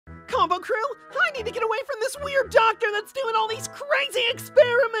Combo Crew! I need to get away from this weird doctor that's doing all these crazy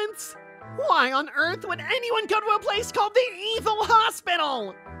experiments! Why on earth would anyone go to a place called the Evil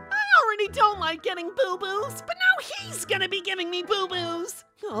Hospital? I already don't like getting boo-boos, but now he's gonna be giving me boo-boos!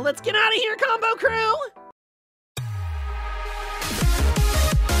 Oh, let's get out of here, Combo Crew!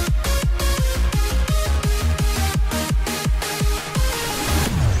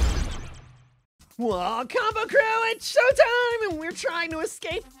 Whoa, Combo Crew, it's showtime, and we're trying to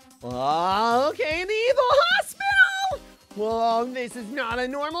escape. Oh, okay, the Evil Hospital! Whoa, this is not a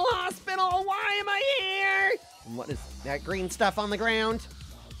normal hospital. Why am I here? And what is that green stuff on the ground?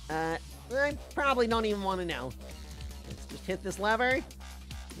 I probably don't even want to know. Let's just hit this lever. I'm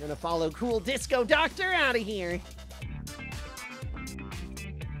gonna follow cool disco doctor out of here.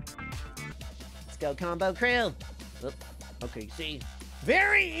 Let's go, Combo Crew. Oop, okay, see.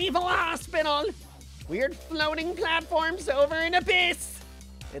 Very evil hospital! Weird floating platforms over an abyss!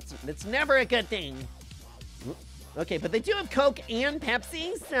 It's never a good thing. Okay, but they do have Coke and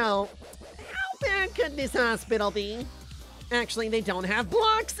Pepsi, so how bad could this hospital be? Actually, they don't have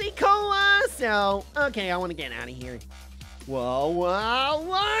Bloxy Cola, so okay, I want to get out of here. Whoa, whoa,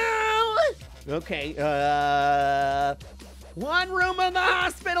 whoa! Okay, what room of the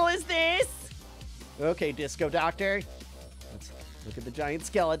hospital is this? Okay, Disco Doctor. Let's look at the giant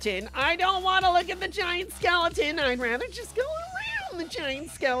skeleton. I don't want to look at the giant skeleton. I'd rather just go around the giant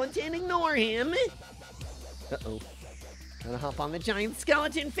skeleton, ignore him. Uh-oh. Gotta hop on the giant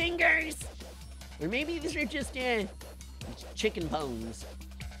skeleton fingers. Or maybe these are just chicken bones.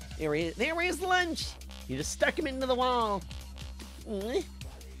 There is lunch. You just stuck him into the wall. Okay.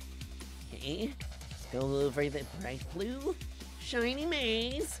 Let's go over the bright blue, shiny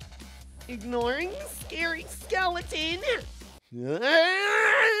maze. Ignoring the scary skeleton.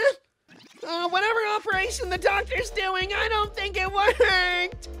 Whatever operation the doctor's doing, I don't think it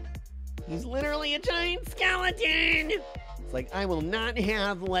worked. He's literally a giant skeleton. It's like, I will not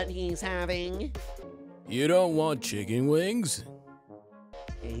have what he's having. You don't want chicken wings?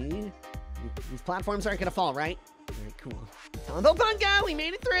 Okay. These platforms aren't gonna fall, right? All right, cool. Combo Panda, we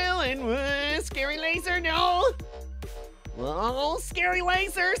made it through, and scary laser, no. Oh, scary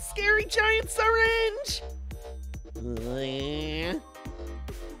laser, scary giant syringe.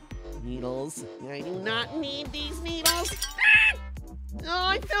 Needles. I do not need these needles. Ah! Oh,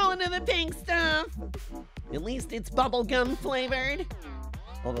 I fell into the pink stuff. At least it's bubblegum flavored.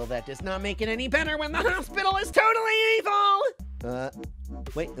 Although that does not make it any better when the hospital is totally evil.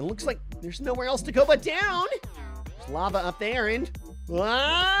 Wait, it looks like there's nowhere else to go but down. There's lava up there and, yeah.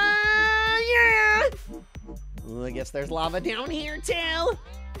 Well, I guess there's lava down here too.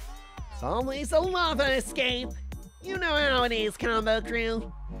 It's always a lava escape. You know how it is, Combo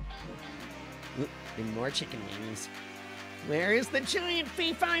Crew. Oop, and more chicken wings. Where is the giant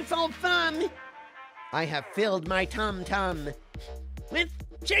fee-fi-fold thumb? I have filled my tum-tum with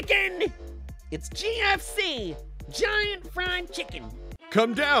chicken. It's GFC, giant fried chicken.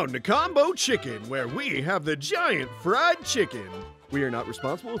 Come down to Combo Chicken, where we have the giant fried chicken. We are not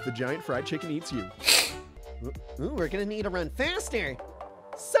responsible if the giant fried chicken eats you. Ooh, we're gonna need to run faster.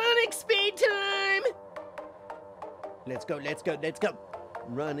 Sonic speed time! Let's go, let's go, let's go.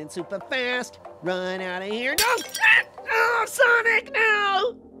 Running super fast. Run out of here. No! Ah! Oh, Sonic,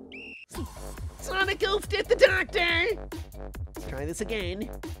 no! Sonic goofed at the doctor. Let's try this again.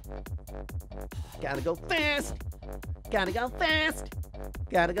 Gotta go fast. Gotta go fast.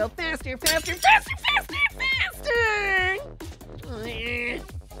 Gotta go faster, faster, faster, faster, faster!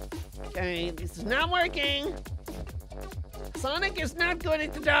 Okay, this is not working. Sonic is not good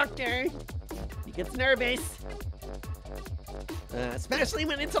at the doctor. He gets nervous. Especially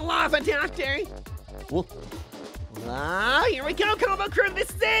when it's a lava doctor. Whoa. Ah, here we go, Combo Crew, this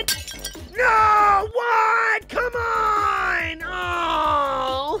is it! No! What? Come on!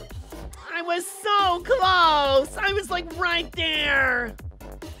 Oh! I was so close! I was like right there!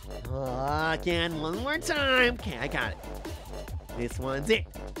 Again, one more time. Okay, I got it. This one's it.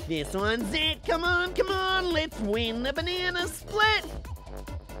 This one's it. Come on, come on. Let's win the banana split.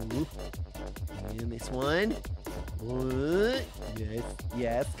 Ooh. And this one. Ooh. Yes,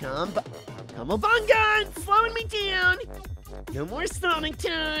 yes, come on, Bunga! It's slowing me down. No more Sonic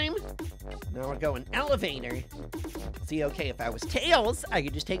time. Now we're going elevator. See, okay, if I was Tails, I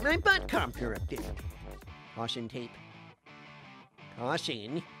could just take my butt compter up there. Caution tape.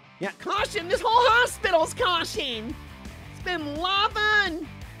 Caution. Yeah, caution! This whole hospital's caution! It's been lava and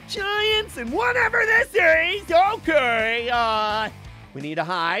giants and whatever this is! Okay, we need to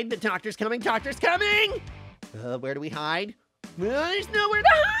hide. The doctor's coming, doctor's coming! Where do we hide? There's nowhere to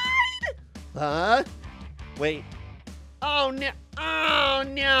hide! Wait. Oh no! Oh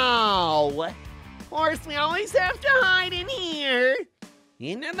no! go. Of course, we always have to hide in here.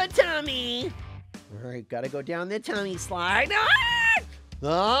 Into the tummy. All right, gotta go down the tummy slide. Ah!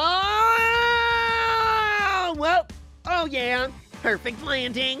 Oh! Well, oh yeah, perfect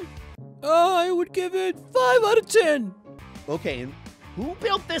landing. I would give it 5 out of 10. Okay, and who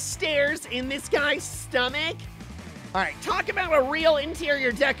built the stairs in this guy's stomach? All right, talk about a real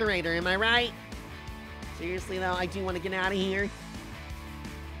interior decorator, am I right? Seriously though, I do want to get out of here.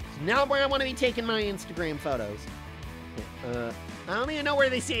 It's not where I want to be taking my Instagram photos. I don't even know where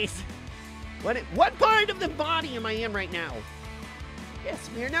this is. What part of the body am I in right now? Yes,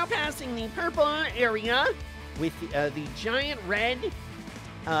 we are now passing the purple area with the giant red.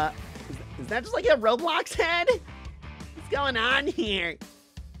 Is that just like a Roblox head? What's going on here?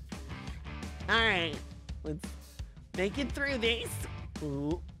 All right, let's make it through this.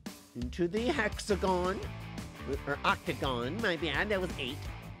 Ooh, into the hexagon or octagon. My bad, that was 8.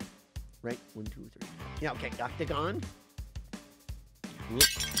 Right, 1, 2, 3. Yeah, okay, octagon.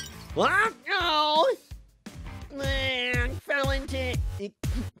 What? No! Fell into it.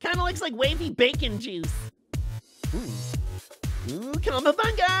 Kind of looks like wavy bacon juice. Ooh, combo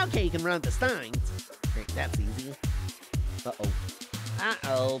bunga. Okay, you can run the steins. Great, that's easy.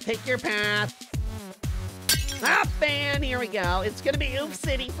 Uh-oh, pick your path. Up, and here we go. It's gonna be Oof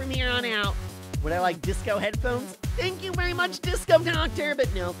City from here on out. Would I like disco headphones? Thank you very much, Disco Doctor,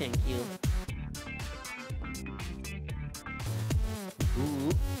 but no, thank you.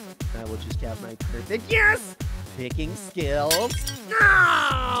 Ooh, I will just have my perfect, yes! Picking skills.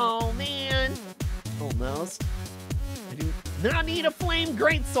 Oh, man. Almost. I do not need a flame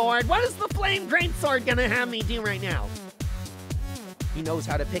greatsword. What is the flame greatsword gonna have me do right now? He knows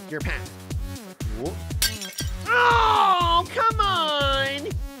how to pick your path. Whoa. Oh, come on.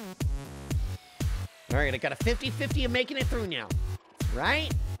 All right, I got a 50-50 of making it through now.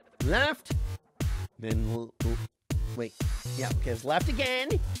 Right, left, then we'll wait. Yeah, okay, it's left again.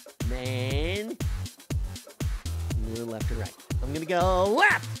 Then left or right. I'm gonna go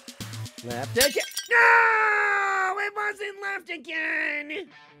left. Left again. No, it wasn't left again.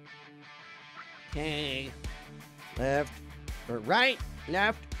 Okay, left or right,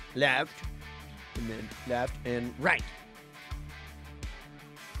 left, left, and then left and right.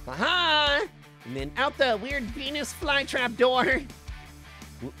 Aha! And then out the weird Venus flytrap door.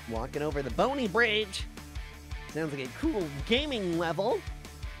 Walking over the bony bridge. Sounds like a cool gaming level.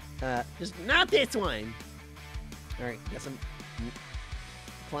 Just not this one. All right, guess I'm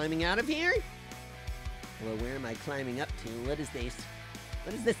climbing out of here. Well, where am I climbing up to? What is this?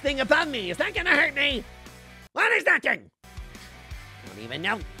 What is this thing above me? Is that gonna hurt me? What is that thing? I don't even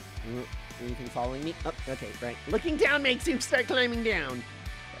know. Anything following me? Oh, okay, right. Looking down makes you start climbing down.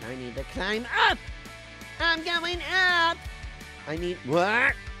 But I need to climb up. I'm going up. I need,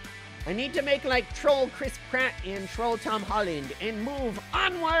 what? I need to make like Troll Chris Pratt and Troll Tom Holland and move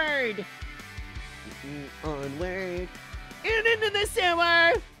onward. Onward. And into the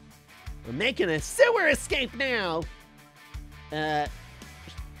sewer. We're making a sewer escape now.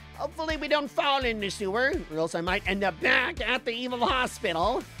 Hopefully we don't fall in the sewer, or else I might end up back at the evil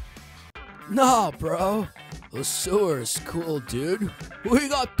hospital. Nah, bro. The sewer's cool, dude. We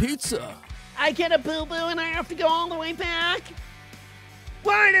got pizza. I get a boo-boo and I have to go all the way back?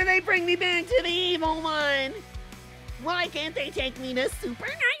 Why do they bring me back to the evil one? Why can't they take me to super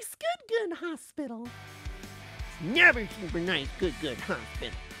nice, good hospital? It's never super nice, good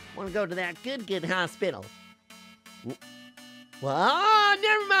hospital. Want to go to that good hospital. Well,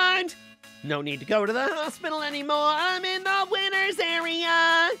 never mind. No need to go to the hospital anymore. I'm in the winner's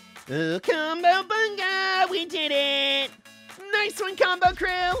area. Ooh, combo bunga, we did it. Nice one, combo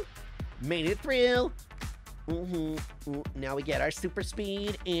crew. Made it through. Ooh, now we get our super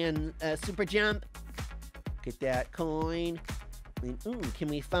speed and super jump. Get that coin. And, ooh, can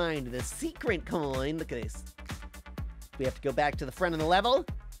we find the secret coin? Look at this. We have to go back to the front of the level.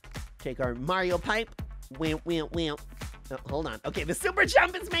 Take our Mario pipe. Wimp. Oh, hold on. Okay, the super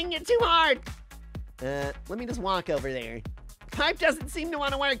jump is making it too hard. Let me just walk over there. Pipe doesn't seem to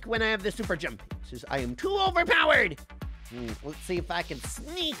want to work when I have the super jump. It's just, I am too overpowered. Let's see if I can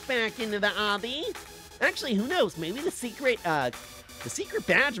sneak back into the obby. Actually, who knows? Maybe the secret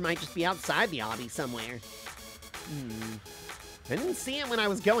badge might just be outside the obby somewhere. I didn't see it when I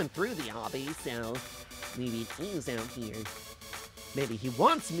was going through the obby, so maybe it is out here. Maybe he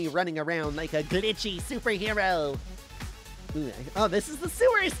wants me running around like a glitchy superhero. Ooh, oh, this is the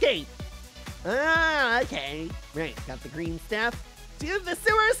sewer escape. Ah, okay. Right, got the green stuff. It's either the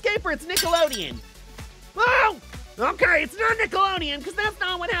sewer escape or it's Nickelodeon. Oh! Okay, it's not Nickelodeon, because that's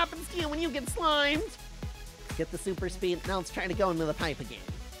not what happens to you when you get slimed. Get the super speed. Now let's try to go into the pipe again.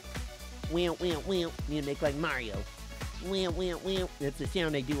 Wham, wham, wham. You make like Mario. Wham, wham, wham. That's the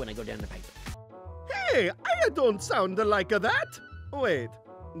sound I do when I go down the pipe. Hey, I don't sound like that. Wait,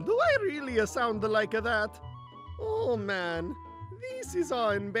 do I really sound like that? Oh man, this is all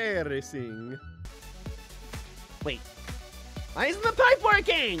embarrassing. Wait, why isn't the pipe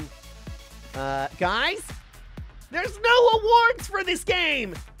working? Guys? There's no awards for this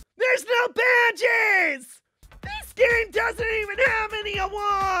game! There's no badges! This game doesn't even have any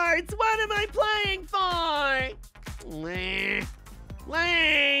awards! What am I playing for? Lame.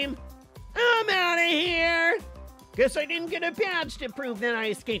 I'm out of here! Guess I didn't get a badge to prove that I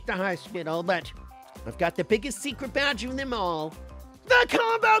escaped the hospital, but I've got the biggest secret badge of them all. The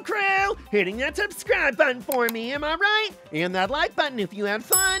Combo Crew! Hitting that subscribe button for me, am I right? And that like button if you had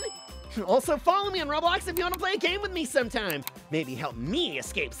fun. Also follow me on Roblox if you want to play a game with me sometime. Maybe help me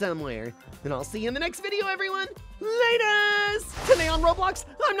escape somewhere. And I'll see you in the next video, everyone. Laters! Today on Roblox,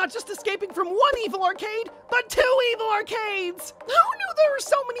 I'm not just escaping from one evil arcade, but 2 evil arcades! Who knew there were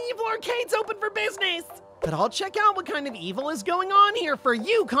so many evil arcades open for business? But I'll check out what kind of evil is going on here for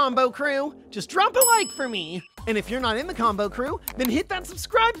you, Combo Crew. Just drop a like for me. And if you're not in the Combo Crew, then hit that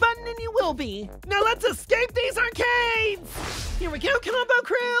subscribe button and you will be. Now let's escape these arcades! Here we go, Combo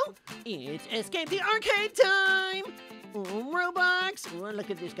Crew! It's escape the arcade time! Roblox! Oh, look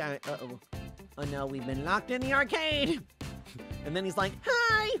at this guy. Uh-oh. Oh no, we've been locked in the arcade! And then he's like,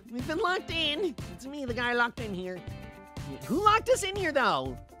 hi! We've been locked in! It's me, the guy locked in here. Who locked us in here,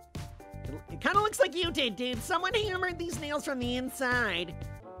 though? It kind of looks like you did, dude. Someone hammered these nails from the inside.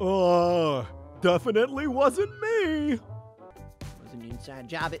 Definitely wasn't me. It was an inside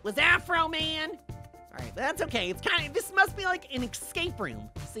job. It was Afro Man. All right, that's okay. It's this must be like an escape room.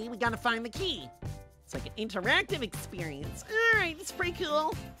 See, we gotta find the key. It's like an interactive experience. All right, it's pretty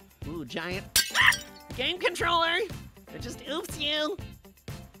cool. Ooh, giant game controller. It just oops you.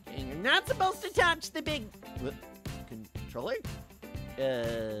 And you're not supposed to touch the big controller.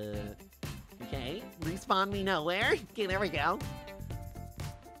 Okay, respawn me nowhere. Okay, there we go.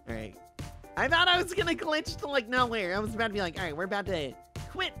 All right. I thought I was gonna glitch to like nowhere. I was about to be like, all right, we're about to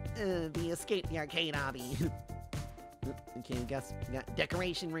quit the escape the arcade hobby. Okay, we got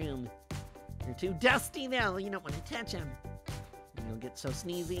decoration room. You're too dusty though. You don't want to touch them. You'll get so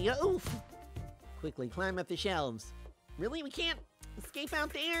sneezy. Oof. Quickly climb up the shelves. Really, we can't escape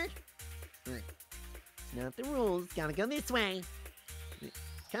out there? All right. It's not the rules. Gotta go this way.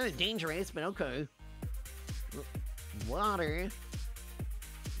 Kind of dangerous, but okay. Water.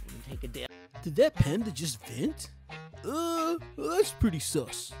 Take a dip. Did that panda just vent? That's pretty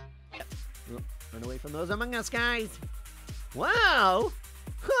sus. Run away from those Among Us guys. Wow.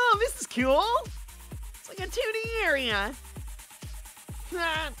 Oh, this is cool. It's like a 2D area.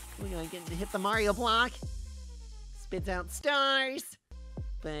 We're gonna get to hit the Mario block. Spits out stars,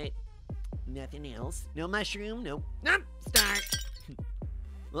 but nothing else. No mushroom. Nope. Nope. Star.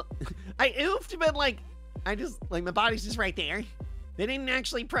 Well, I oofed, but like, my body's just right there. They didn't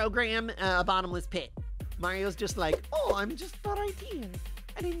actually program a bottomless pit. Mario's just like, oh, I'm just right here.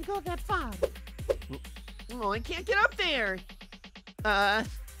 I didn't go that far. Oh, I can't get up there. No,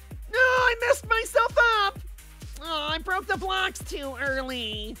 I messed myself up. Oh, I broke the blocks too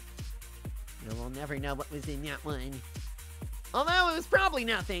early. No, we'll never know what was in that one. Although it was probably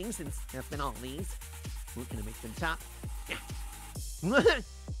nothing, since that's been all these. We're gonna make them top. Yeah.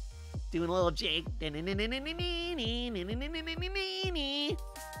 Doing a little jig.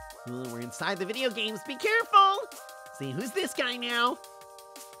 Ooh, we're inside the video games. Be careful. See, who's this guy now?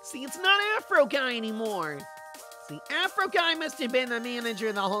 See, it's not Afro Guy anymore. See, Afro Guy must have been the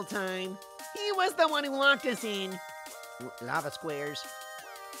manager the whole time. He was the one who locked us in. Ooh, lava squares.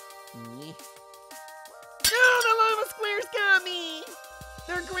 No, the lava squares got me.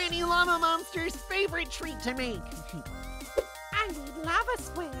 They're Granny Lava Monster's favorite treat to make. I need lava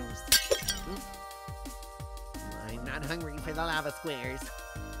squares. I'm not hungry for the lava squares.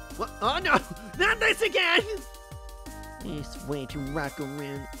 What? Oh no! Not this again! This way to rock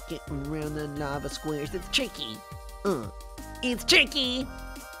around, get around the lava squares. It's tricky. It's tricky.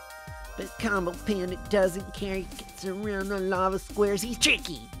 But Combo Panda doesn't care. He gets around the lava squares. He's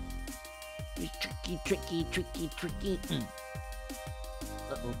tricky. He's tricky, tricky, tricky, tricky.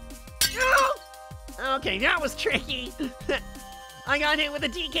 Uh-oh. No! Okay, that was tricky. I got hit with a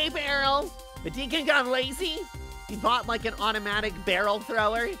DK barrel. But DK got lazy. He bought like an automatic barrel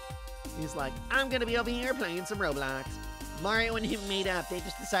thrower. He's like, I'm gonna be over here playing some Roblox. Mario and him made up. They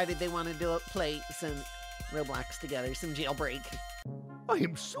just decided they wanted to play some Roblox together, some jailbreak. I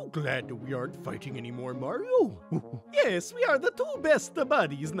am so glad that we aren't fighting anymore, Mario. Yes, we are the 2 best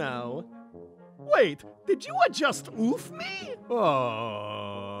buddies now. Wait, did you just oof me?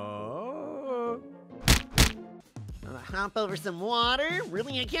 hop over some water.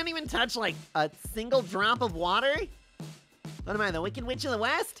 Really, I can't even touch like a single drop of water? What am I, the Wicked Witch of the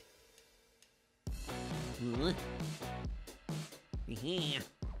West? Yeah.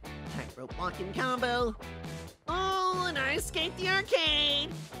 Tightrope walking combo. Oh, and I escaped the arcade.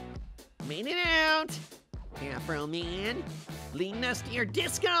 Made it out. Afro Man, leading us to your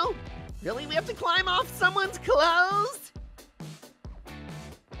disco. Really, we have to climb off someone's clothes?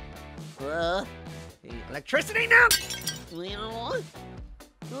 Electricity now! Well,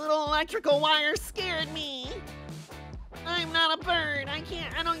 the little electrical wire scared me. I'm not a bird. I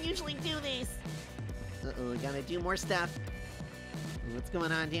don't usually do this. Uh-oh, I gotta do more stuff. What's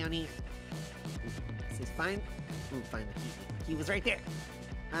going on down here? Is this fine? Ooh, find the key. The key was right there.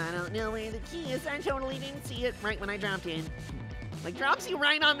 I don't know where the key is. I totally didn't see it right when I dropped in. Like, drops you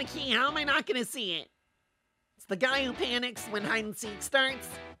right on the key. How am I not gonna see it? It's the guy who panics when hide and seek starts.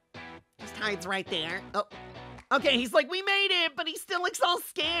 Just hides right there. Oh, okay, he's like, we made it, but he still looks all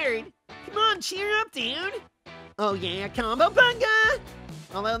scared. Come on, cheer up, dude. Oh yeah, combo bunga!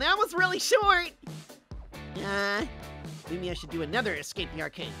 Although that was really short. Maybe I should do another Escape the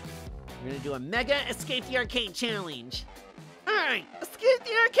Arcade. We're gonna do a Mega Escape the Arcade challenge. Alright, Escape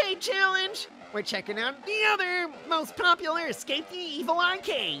the Arcade challenge. We're checking out the other most popular Escape the Evil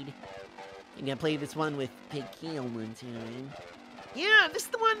Arcade. I'm gonna play this one with Pig Keel one time. Yeah, this is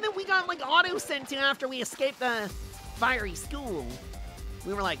the one that we got like auto sent to after we escaped the fiery school.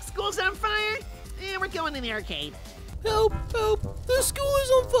 We were like, school's on fire? Yeah, we're going to the arcade. Help, help, the school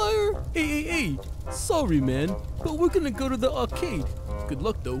is on fire. Hey. Sorry, man, but we're gonna go to the arcade. Good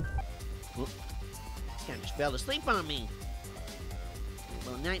luck, though. Well, this guy just fell asleep on me.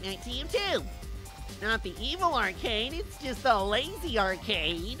 Well, night-night to you, too. Not the evil arcade, it's just the lazy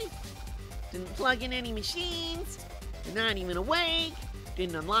arcade. Didn't plug in any machines. They're not even awake.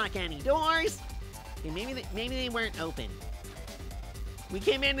 Didn't unlock any doors. Okay, maybe they weren't open. We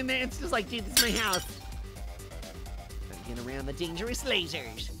came in and then it's just like, dude, this is my house. Gotta get around the dangerous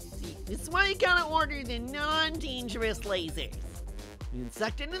lasers. See, this is why you gotta order the non-dangerous lasers. You get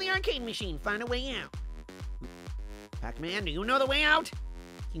sucked into the arcade machine, find a way out. Pac-Man, do you know the way out?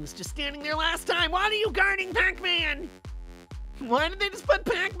 He was just standing there last time. Why are you guarding Pac-Man? Why did they just put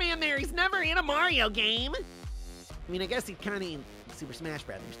Pac-Man there? He's never in a Mario game. I mean, I guess he's kind of in Super Smash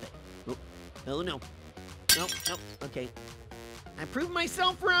Brothers, but... Oh, no. Nope, okay. I proved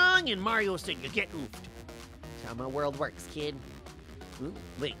myself wrong, and Mario said you get oofed. That's how my world works, kid. Ooh,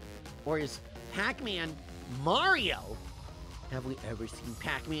 wait, or is Pac-Man Mario? Have we ever seen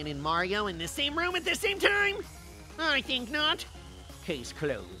Pac-Man and Mario in the same room at the same time? I think not. Case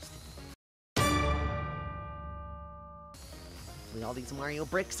closed. Hopefully all these Mario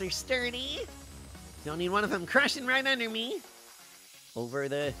bricks are sturdy. Don't need one of them crushing right under me. Over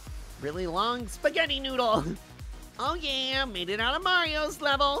the really long spaghetti noodle. Oh yeah, made it out of Mario's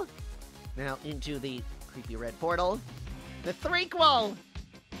level. Now into the creepy red portal. The threequel.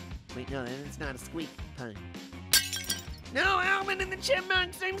 Wait, no, that's not a squeak pun. No, Alvin and the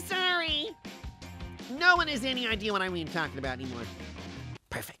Chipmunks, I'm sorry. No one has any idea what I'm even talking about anymore.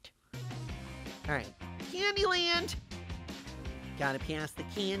 Perfect. All right, Candyland. Gotta pass the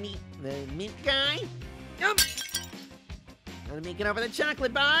candy, the mint guy. Yum. Gotta make it over the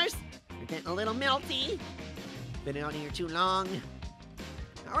chocolate bars. They're getting a little melty. Been out here too long.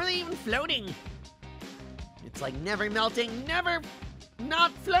 How are they even floating? It's like never melting, never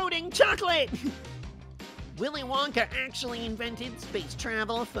not floating chocolate. Willy Wonka actually invented space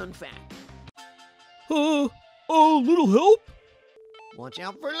travel, fun fact. Little help? Watch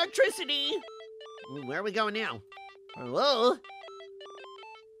out for electricity. Ooh, where are we going now? Hello?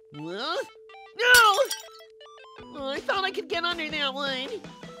 What? No! Oh, I thought I could get under that one.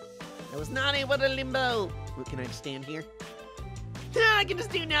 I was not able to limbo. Ooh, can I just stand here? I can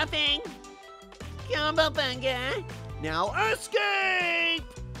just do nothing. Combo bunga. Now escape!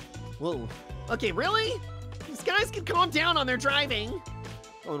 Whoa. Okay, really? These guys can calm down on their driving.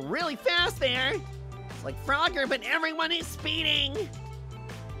 Going really fast there. It's like Frogger, but everyone is speeding.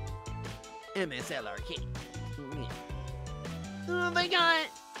 MSL Arcade. Ooh, yeah. Oh, they got...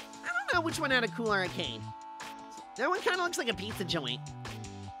 I don't know which one had a cooler arcade. That one kind of looks like a pizza joint.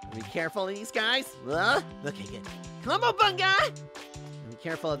 Be careful of these guys. Okay, good. Combo bunga! Be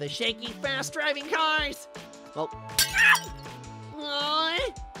careful of the shaky, fast-driving cars. Oh. Oh,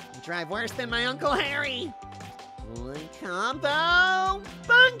 you drive worse than my Uncle Harry. Combo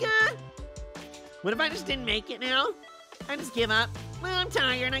bunga! What if I just didn't make it now? I just give up. Well, I'm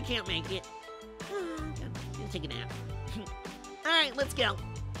tired. I can't make it. I'm gonna take a nap. All right, let's go.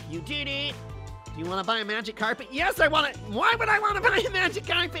 You did it. Do you want to buy a magic carpet? Yes, I want it. Why would I want to buy a magic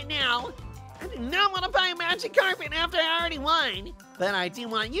carpet now? I do not want to buy a magic carpet after I already won. But I do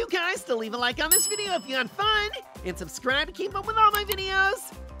want you guys to leave a like on this video if you had fun, and subscribe to keep up with all my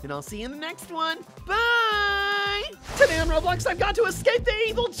videos. And I'll see you in the next one. Bye! Today on Roblox, I've got to escape the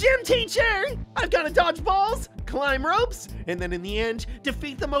evil gym teacher! I've got to dodge balls, climb ropes, and then in the end,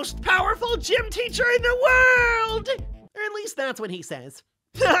 defeat the most powerful gym teacher in the world! Or at least that's what he says.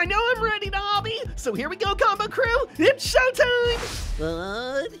 I know I'm ready to hobby, so here we go, combo crew! It's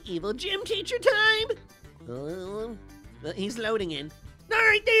showtime! Evil gym teacher time! He's loading in. All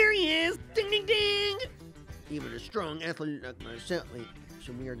right, there he is! Ding, ding, ding! Even a strong athlete like myself. Wait,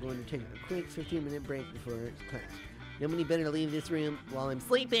 so we are going to take a quick 15-minute break before class. Nobody better leave this room while I'm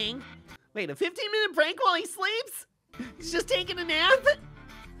sleeping. Wait, a 15-minute break while he sleeps? He's just taking a nap?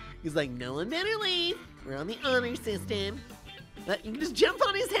 He's like, no one better leave. We're on the honor system. But you can just jump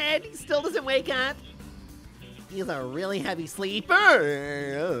on his head. He still doesn't wake up. He's a really heavy sleeper.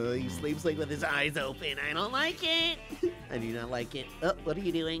 Oh, he sleeps like with his eyes open. I don't like it. I do not like it. Oh, what are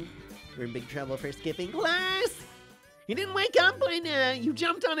you doing? We're in big trouble for skipping class. He didn't wake up when you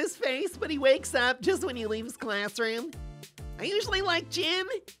jumped on his face, but he wakes up just when you leave his classroom. I usually like gym.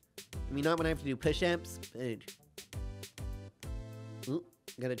 I mean, not when I have to do push-ups, but... Ooh,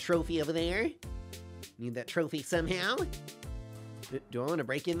 got a trophy over there. Need that trophy somehow. Do I want to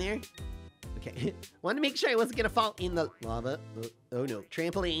break in there? Okay, wanted to make sure I wasn't gonna fall in the lava. Oh no,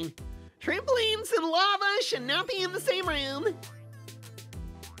 trampoline. Trampolines and lava should not be in the same room.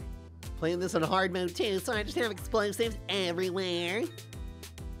 Playing this on hard mode too, so I just have explosives everywhere.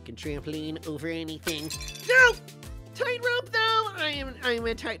 Can trampoline over anything. No! Tightrope though, I'm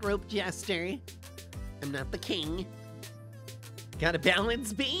a tightrope jester. I'm not the king. Got a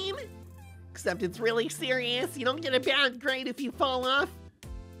balance beam? Except it's really serious. You don't get a bad grade if you fall off.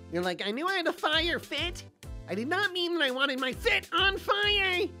 You're like, I knew I had a fire fit. I did not mean that I wanted my fit on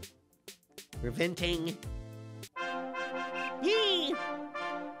fire. We're venting. Yay!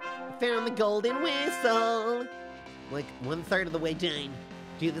 Found the golden whistle. Like 1/3 of the way done.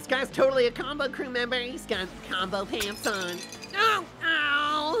 Dude, this guy's totally a combo crew member. He's got combo pants on. Oh,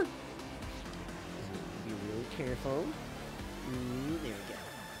 ow! Be really careful. There we go.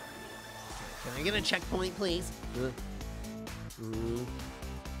 Can I get a checkpoint, please?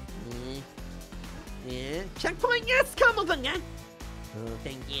 Yeah. Checkpoint, yes, Cumblebunga! Oh,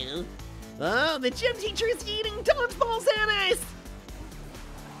 thank you. Oh, the gym teacher is eating dodgeballs at us!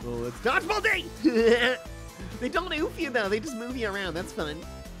 Oh, it's dodgeball day! They don't oof you, though. They just move you around. That's fun.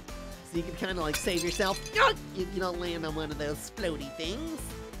 So you can kind of, like, save yourself. Oh, you don't land on one of those floaty things.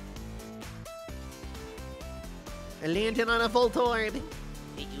 I landed on a volt orb.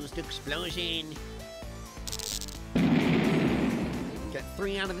 It used explosion. Got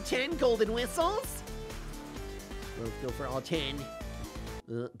 3 out of the 10 golden whistles. Let's go for all 10.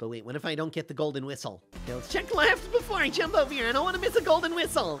 But wait, what if I don't get the golden whistle? Okay, let's check left before I jump over here. I don't want to miss a golden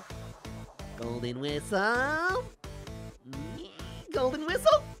whistle. Golden whistle. Golden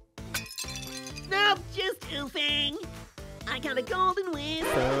whistle. Nope, just oofing. I got a golden whistle.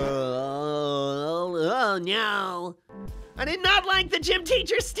 Oh no. I did not like the gym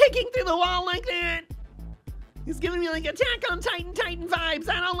teacher sticking through the wall like that. He's giving me like Attack on Titan vibes.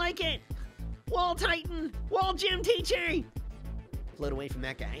 I don't like it. Wall Titan, wall gym teacher. Float away from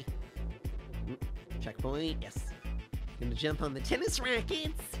that guy. Checkpoint, yes. Gonna jump on the tennis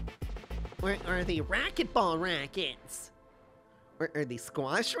rackets. Or are they racquetball rackets? Or are they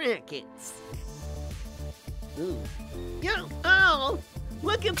squash rackets? Ooh. Yo, oh,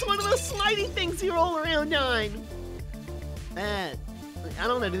 look, it's one of those sliding things you roll around on. I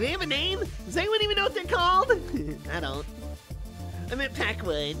don't know, do they have a name? Does anyone even know what they're called? I don't. I'm at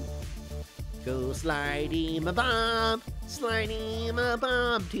Packwood. Go sliding my bomb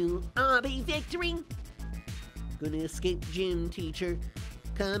to obby victory. Gonna escape gym teacher,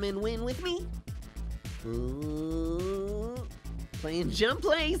 come and win with me. Ooh, playing jump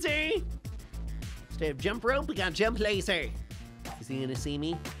laser. Instead of jump rope, we got jump laser. Is he gonna see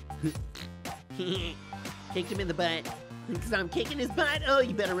me? Kicked him in the butt. Because I'm kicking his butt. Oh,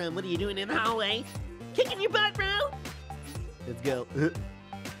 you better run. What are you doing in the hallway? Kicking your butt, bro? Let's go.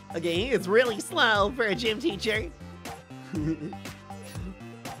 Okay, he is really slow for a gym teacher.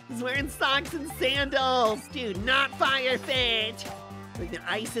 He's wearing socks and sandals. Dude, not fire fit. Like the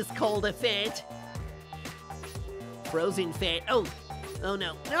ice is cold fit. Frozen fit. Oh no.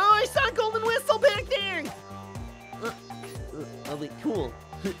 No, I saw a golden whistle back there. Oh, wait, cool.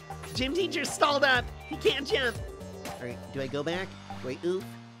 Gym teacher stalled up. He can't jump. All right, do I go back? Wait, oof.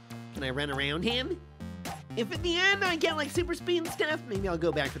 Can I run around him? If at the end I get like super speed and stuff, maybe I'll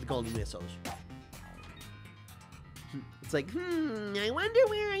go back for the golden whistles. It's like, I wonder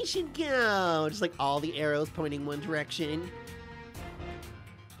where I should go. Just like all the arrows pointing one direction.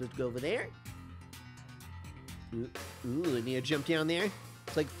 Let's go over there. Ooh, I need to jump down there.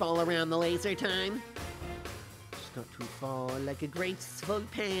 It's like fall around the laser time. Just got to fall like a graceful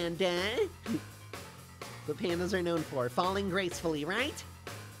panda. What pandas are known for, falling gracefully, right?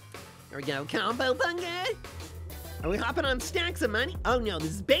 There we go, combo bunga. Are we hopping on stacks of money? Oh no,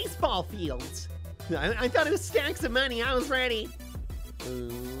 this is baseball fields. I thought it was stacks of money, I was ready.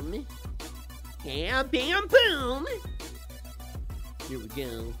 Boom. Yeah, bam, boom. Here we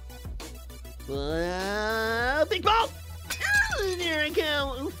go. Whoa, big ball! Oh, there I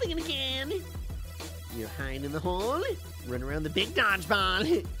go, oofing it again. You're hiding in the hole, run around the big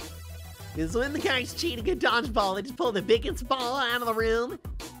dodgeball. This is when the guy's cheating at dodgeball. They just pull the biggest ball out of the room.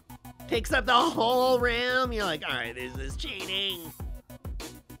 Takes up the whole room. You're like, all right, this is cheating.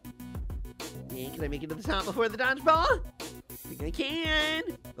 Yeah, can I make it to the top before the dodgeball? I think I can.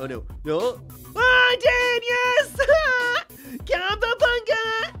 Oh, no. No. Oh, I did! Yes! Combo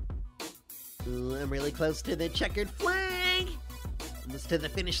bunga! Ooh, I'm really close to the checkered flag. Almost to the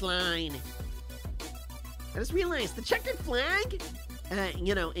finish line. I just realized the checkered flag,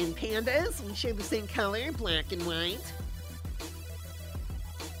 you know, in pandas, we share the same color, black and white.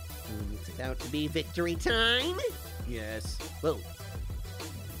 It's about to be victory time. Yes. Whoa.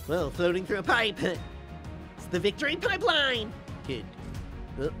 Whoa, floating through a pipe. It's the victory pipeline. Kid,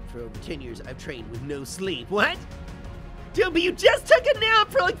 for over 10 years, I've trained with no sleep. What? Dude, but you just took a nap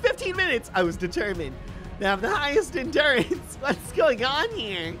for like 15 minutes. I was determined to have the highest endurance. What's going on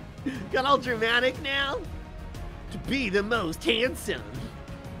here? Got all dramatic now? To be the most handsome.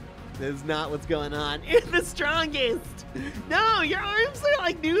 That's not what's going on. You're the strongest. No, your arms are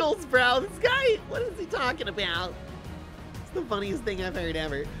like noodles, bro. This guy, what is he talking about? It's the funniest thing I've heard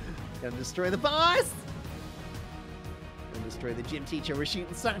ever. Gotta destroy the boss. Gotta destroy the gym teacher. We're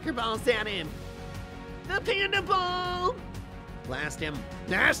shooting soccer balls at him. The panda ball. Blast him.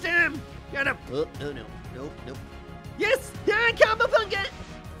 Blast him. Got him. Oh, oh no. Nope, nope. Yes! Ah, combo bunga!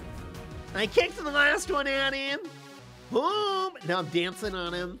 I kicked the last one at him. Boom! Now I'm dancing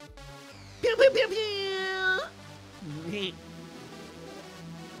on him. Pew, pew, pew, pew.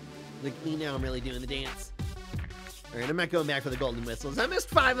 Look at me now, I'm really doing the dance. Alright, I'm not going back for the golden whistles. I missed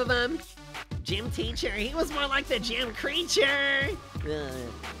 5 of them. Gym teacher, he was more like the gym creature.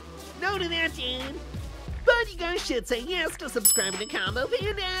 No to that, dude. But you guys should say yes to subscribing to Combo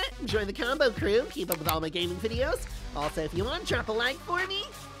Panda. Join the Combo crew, keep up with all my gaming videos. Also, if you want, drop a like for me.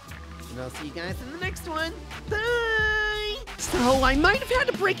 And I'll see you guys in the next one. Bye! So, I might have had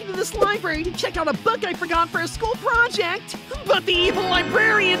to break into this library to check out a book I forgot for a school project. But the evil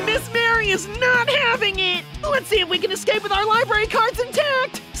librarian, Miss Mary, is not having it. Let's see if we can escape with our library cards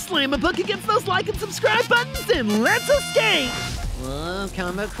intact. Slam a book against those like and subscribe buttons and let's escape! Whoa,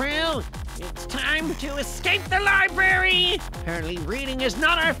 Combo crew! It's time to escape the library! Apparently reading is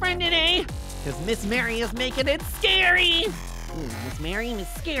not our friend today, because Miss Mary is making it scary! Ooh, Miss Mary, Miss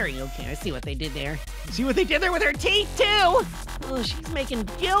Scary. Okay, I see what they did there. See what they did there with her teeth, too! Oh, she's making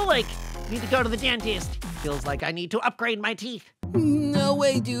Gil like, need to go to the dentist. Feels like I need to upgrade my teeth. No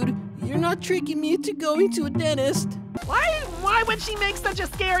way, dude. You're not tricking me into going to a dentist. Why would she make such a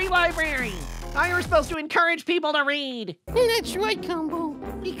scary library? I were supposed to encourage people to read. That's right, Combo.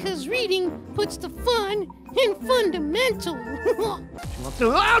 Because reading puts the fun in fundamental. She wants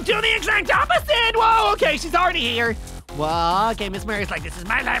to do the exact opposite! Whoa, okay, she's already here. Whoa, okay, Miss Mary's like, this is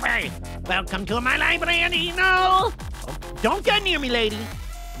my library. Welcome to my library, no! Oh, don't get near me, lady.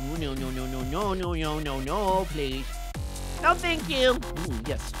 Ooh, no, no, no, no, no, no, no, no, no, please. No, thank you. Ooh,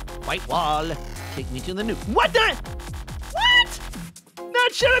 yes, white wall. Take me to the new, what the? What?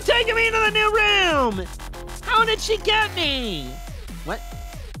 That should have taken me into the new room. How did she get me? What?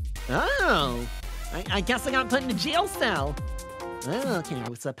 Oh, I guess I got put in a jail cell. Oh, okay, I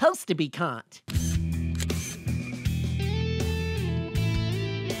was supposed to be caught.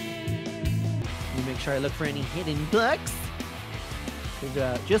 Make sure I look for any hidden books.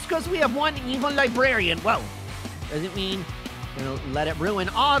 Just because we have one evil librarian, whoa, doesn't mean we'll let it ruin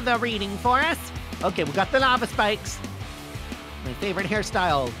all the reading for us. Okay, we got the lava spikes. My favorite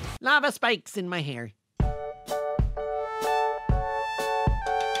hairstyle, lava spikes in my hair.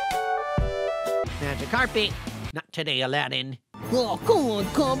 Magic carpet. Not today, Aladdin. Oh, come on,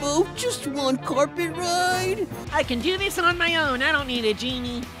 Combo. Just one carpet ride. I can do this on my own. I don't need a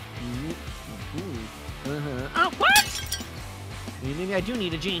genie. Oh, what? Maybe I do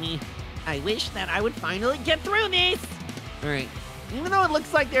need a genie. I wish that I would finally get through this. All right. Even though it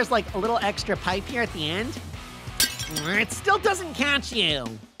looks like there's like a little extra pipe here at the end, it still doesn't catch you.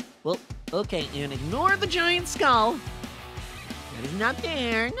 Well, okay, and ignore the giant skull. But it's not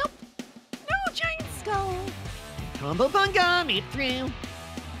there. Nope. No giant skull. Combo bunga, made it through.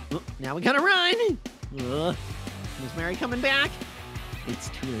 Oh, now we gotta run. Is Mary coming back? It's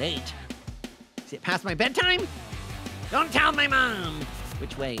too late. Is it past my bedtime? Don't tell my mom.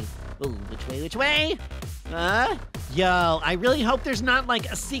 Which way? Oh, which way? Yo, I really hope there's not like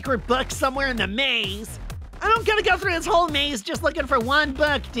a secret book somewhere in the maze. I don't gotta go through this whole maze just looking for one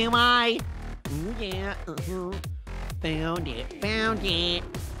book, do I? Ooh, yeah, Found it.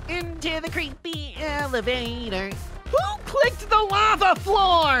 Into the creepy elevator. Who clicked the lava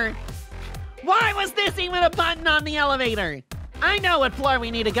floor? Why was this even a button on the elevator? I know what floor we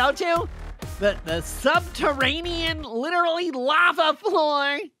need to go to. The subterranean, literally lava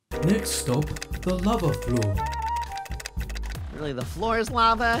floor. Next stop, the lava floor. Really, the floor is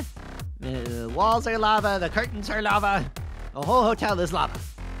lava, the walls are lava, the curtains are lava. The whole hotel is lava.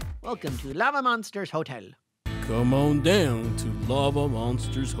 Welcome to Lava Monsters Hotel. Come on down to Lava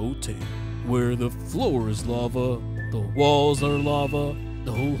Monsters Hotel, where the floor is lava, the walls are lava,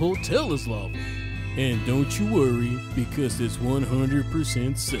 the whole hotel is lava. And don't you worry, because it's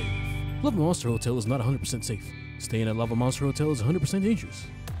 100% safe. Lava Monster Hotel is not 100% safe. Staying at Lava Monster Hotel is 100% dangerous.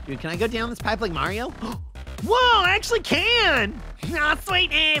 Dude, can I go down this pipe like Mario? Whoa, I actually can! Oh,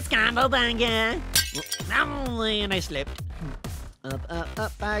 sweetness, combo bunga. Oh, and I slipped.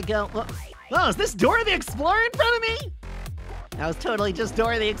 Up I go. Whoa, is this Dora the Explorer in front of me? That was totally just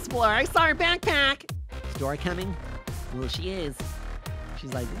Dora the Explorer. I saw her backpack. Is Dora coming? Well, she is.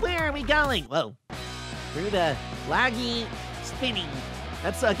 She's like, where are we going? Whoa. Through the laggy spinning.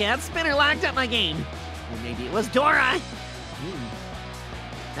 That's okay, that spinner lagged up my game. Or maybe it was Dora.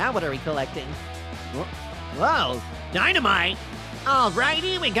 Now what are we collecting? Whoa, dynamite.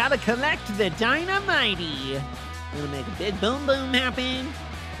 Alrighty, we gotta collect the dynamite-y. Gonna make a big boom boom happen.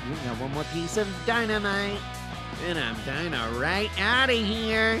 Got one more piece of dynamite. And I'm dyna right out of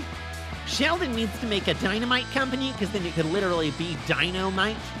here. Sheldon needs to make a dynamite company, because then it could literally be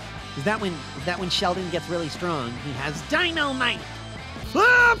dynamite. Is that when Sheldon gets really strong, he has dynamite.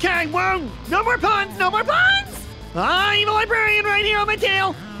 Okay, whoa, no more puns, no more puns! Evil librarian right here on my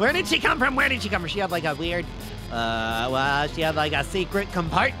tail. Where did she come from? She had like a weird, she had like a secret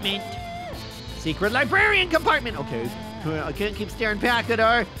compartment. Secret librarian compartment. Okay, I can't keep staring back at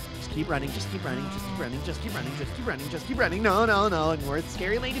her. Just keep running. No. Ignore the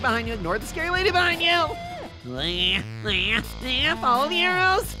scary lady behind you. Follow the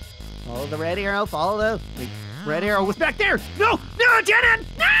arrows. Follow the red arrow. Wait, red arrow was back there. No, Janet.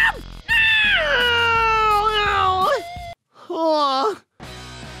 No. Oh,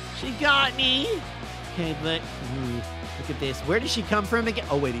 she got me. Okay, but look at this. Where did she come from again?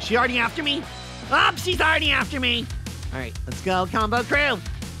 Oh, wait, is she already after me? Oh, she's already after me. All right, let's go, combo crew.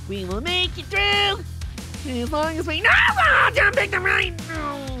 We will make it through. As long as we... No! Don't pick the right...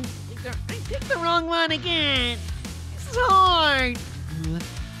 No. I picked the wrong one again. This is hard.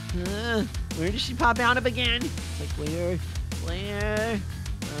 Where does she pop out of again? Like, where?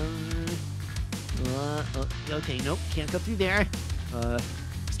 Okay, nope, can't go through there.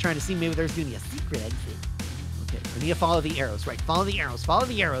 Just trying to see maybe there's gonna be a secret exit. Okay, I need to follow the arrows, right? Follow the arrows.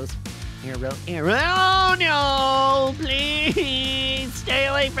 Arrow. Oh no! Please stay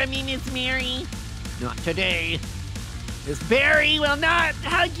away from me, Miss Mary. Not today. This berry will not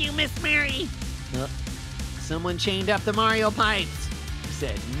hug you, Miss Mary. Someone chained up the Mario pipes. He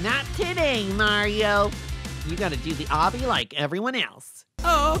said, not today, Mario. You gotta do the obby like everyone else.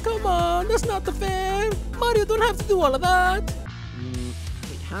 Oh, come on, that's not the fair. Mario don't have to do all of that.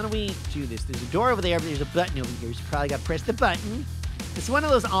 Wait, how do we do this? There's a door over there, but there's a button over here. So you probably gotta press the button. It's one of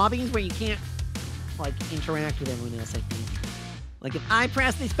those obbies where you can't, like, interact with everyone else, I think. Like, if I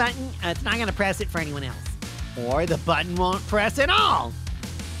press this button, it's not gonna press it for anyone else. Or the button won't press at all.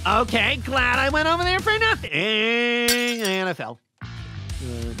 Okay, glad I went over there for nothing. And I fell.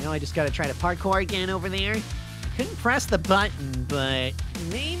 Now I just gotta try to parkour again over there. Couldn't press the button, but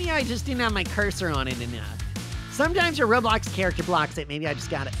maybe I just didn't have my cursor on it enough. Sometimes your Roblox character blocks it. Maybe I just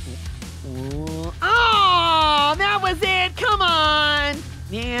got it. Oh, that was it. Come on.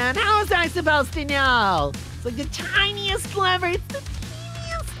 Man, how was I supposed to know? It's like the tiniest lever. It's the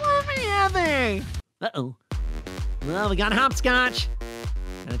teeniest lever ever. Uh-oh. Well, we got hopscotch.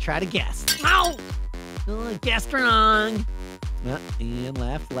 Gonna try to guess. Oh, guessed wrong. And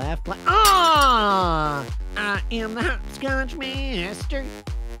left. Ah! I am the hopscotch master.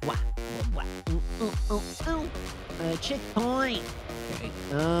 What? Checkpoint. Okay.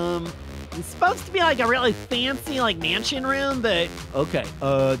 It's supposed to be like a really fancy like mansion room, but okay.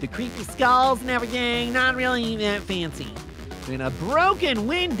 The creepy skulls and everything, not really that fancy. And a broken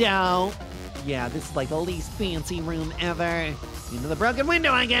window. Yeah, this is like the least fancy room ever. Into the broken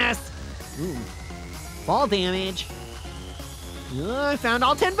window, I guess. Ooh. Fall damage. I found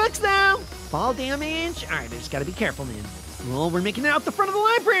all 10 books now. Fall damage. All right, I just gotta be careful, man. Oh, we're making it out the front of the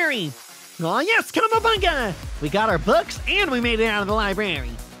library. Oh, yes, Cowabunga. We got our books, and we made it out of the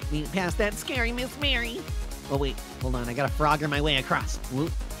library. We passed that scary Miss Mary. Oh, wait, hold on. I gotta frogger my way across.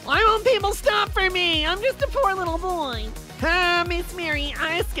 Why won't people stop for me? I'm just a poor little boy. Miss Mary,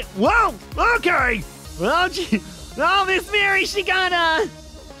 I escaped. Whoa, okay. Well, oh, Miss Mary, she got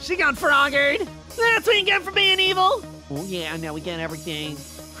froggered. That's what you get for being evil. Oh, yeah, now we get everything.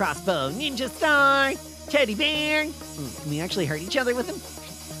 Crossbow, ninja star, teddy bear. Can we actually hurt each other with him?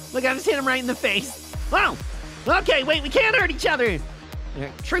 Look, I just hit him right in the face. Wow. Okay, wait, we can't hurt each other.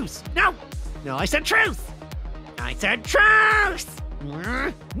 Truce. No, I said truce. I said truce.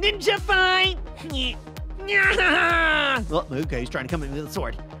 Ninja fight. Oh, okay, he's trying to come in with a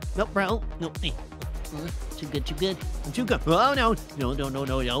sword. Nope, bro. Nope. Too good. I'm too good. Oh, no.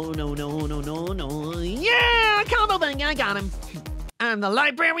 No. Yeah, combo bang. I got him. I'm the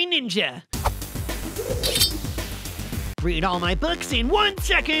library ninja. Read all my books in 1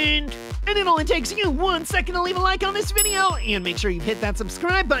 second. And it only takes you 1 second to leave a like on this video. And make sure you hit that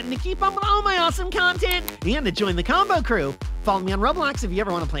subscribe button to keep up with all my awesome content. And to join the combo crew. Follow me on Roblox if you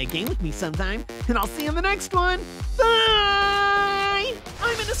ever want to play a game with me sometime. And I'll see you in the next one. Bye!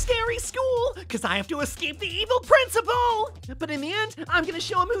 I'm in a scary school because I have to escape the evil principal. But in the end, I'm going to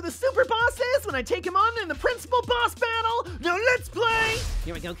show him who the super boss is when I take him on in the principal boss battle. Now let's play!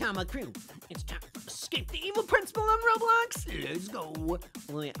 Here we go, combo crew. It's time to escape the evil principal on Roblox. Let's go. Well,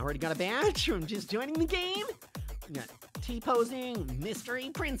 I already got a badge from just joining the game. We got T-posing, mystery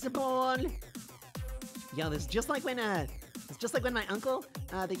principal. Yeah, this is just like when my uncle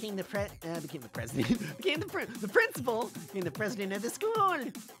became the president, became the principal, became the president of the school.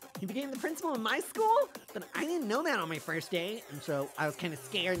 He became the principal in my school, but I didn't know that on my first day, and so I was kind of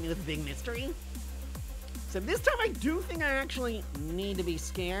scared, and it was a big mystery. So this time I do think I actually need to be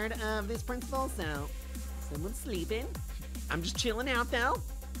scared of this principal, so someone's sleeping. I'm just chilling out, though.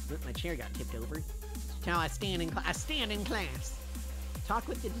 Look, my chair got tipped over. That's how I stand in class. Talk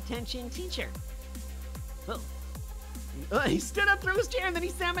with the detention teacher. Oh, he stood up through his chair and then he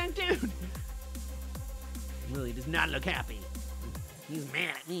sat back down. Really does not look happy. He's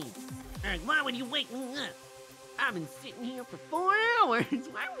mad at me. Why would you wake me up? I've been sitting here for 4 hours.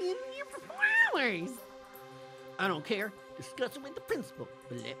 Why are we in here for 4 hours? I don't care. Discuss it with the principal,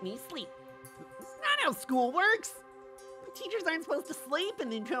 but let me sleep. That's not how school works. Teachers aren't supposed to sleep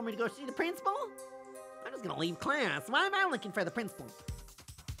and then tell me to go see the principal. I'm just gonna leave class. Why am I looking for the principal?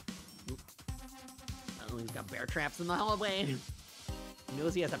 Oh, he's got bear traps in the hallway. He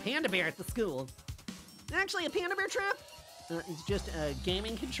knows he has a panda bear at the school. Actually, a panda bear trap? It's just a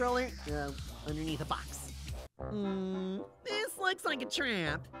gaming controller underneath a box. This looks like a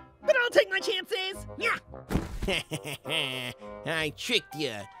trap, but I'll take my chances. Yeah. I tricked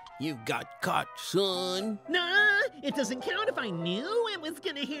you. You got caught, son. Nah, it doesn't count if I knew it was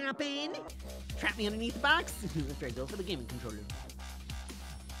gonna happen. Trap me underneath the box. After I go for the gaming controller.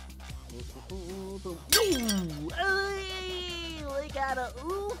 Ooh, we got a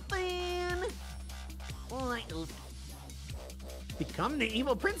oofin. Become the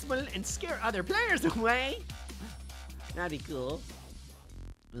evil principal and scare other players away. That'd be cool.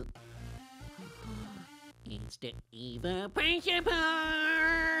 It's the evil principal.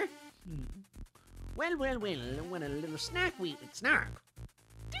 Well, what a little snack we eat. Snack.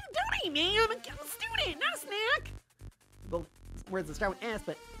 Dude, don't eat me. I'm a student, not a snack. Both words that start with S,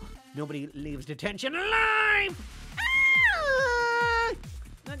 but nobody leaves detention alive! Ah!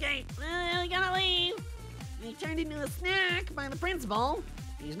 Okay, we gotta leave. He turned into a snack by the principal.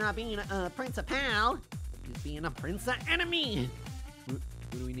 He's not being a principal. He's being a enemy. What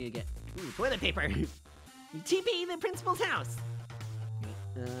do we need to get? Ooh, toilet paper. You TP the principal's house.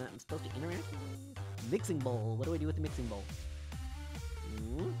 I'm supposed to interact with mixing bowl. What do I do with the mixing bowl?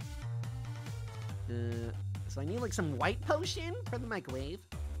 So I need like some white potion for the microwave.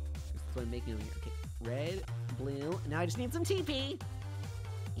 That's what I'm making over here. Okay, red, blue. Now I just need some TP.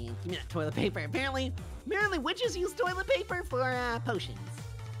 And give me that toilet paper. Apparently witches use toilet paper for potions.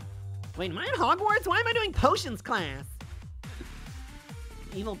 Wait, am I in Hogwarts? Why am I doing potions class?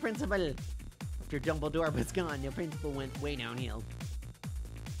 Evil principal. After Dumbledore was gone, the principal went way downhill.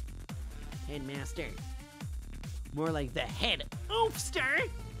 Headmaster. More like the head oofster.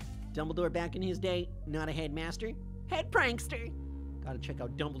 Dumbledore back in his day, not a headmaster, head prankster. Gotta check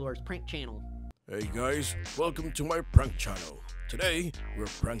out Dumbledore's prank channel. Hey guys, welcome to my prank channel. Today, we're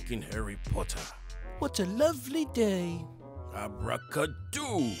pranking Harry Potter. What a lovely day.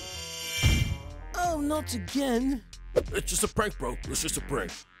 Abracadoo! Oh, not again. It's just a prank, bro. It's just a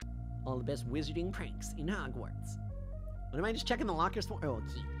prank. All the best wizarding pranks in Hogwarts. What am I just checking the lockers for? Oh, a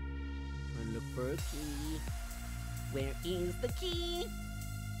key. I look for a key. Where is the key?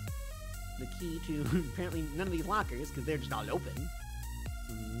 The key to apparently none of these lockers because they're just all open.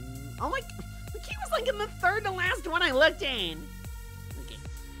 Oh my! The key was like in the third to last one I looked in. Okay,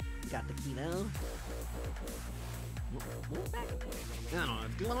 got the key though. What's that? I don't know.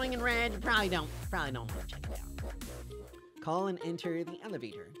 It's glowing in red. Probably don't want to check it out. Call and enter the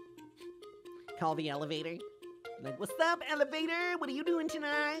elevator. Call the elevator. Like, what's up, elevator? What are you doing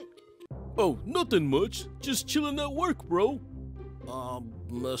tonight? Oh, nothing much. Just chilling at work, bro.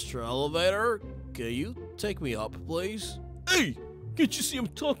 Mr. Elevator, can you take me up, please? Hey, can't you see I'm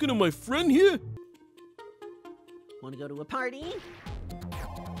talking to my friend here? Want to go to a party?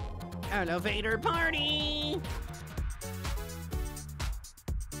 Elevator party!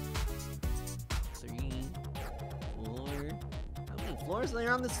 3, 4. How many floors are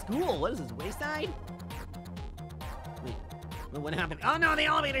there on the school? What is this, Wayside? Wait, what happened? Oh no, the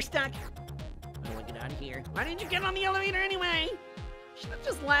elevator's stuck! I want to get out of here. Why didn't you get on the elevator anyway? Should have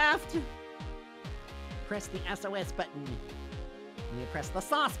just left. Press the SOS button. And you press the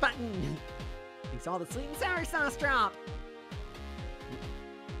sauce button. Makes all the sweet and sour sauce drop.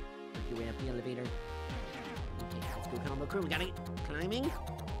 Work your way up the elevator. Okay, let's go combo crew. We got it. Climbing.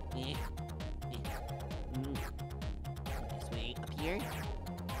 Yeah. This way, up here.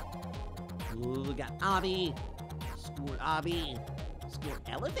 Ooh, we got obby. School obby. School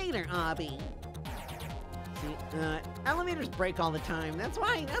elevator obby. See, elevators break all the time. That's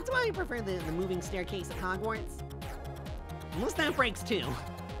why I prefer the moving staircase at Hogwarts. Unless that breaks too.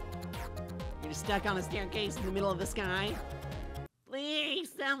 You're just stuck on a staircase in the middle of the sky. Please,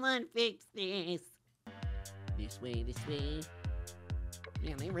 someone fix this. This way, this way.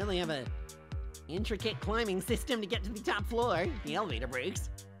 Man, they really have a intricate climbing system to get to the top floor. The elevator breaks.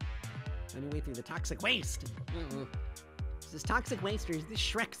 Find your way through the toxic waste. Is this toxic waste or is this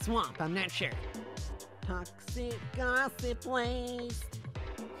Shrek swamp? I'm not sure. Toxic gossip waste.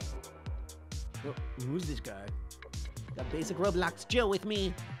 Oh, who's this guy? Got basic Roblox Joe with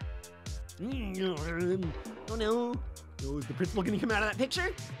me. Oh no. Oh, is the principal gonna come out of that picture?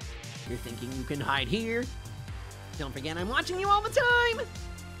 You're thinking you can hide here? Don't forget I'm watching you all the time!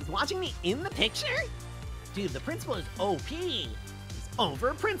 He's watching me in the picture? Dude, the principal is OP. He's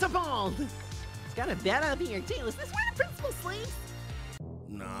over principled. He's got a bed up here too. Is this where the principal sleeps?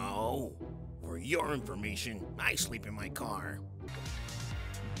 No. For your information, I sleep in my car.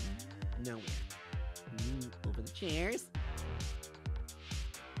 No. Over the chairs.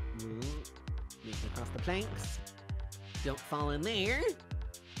 Make it across the planks. Don't fall in there.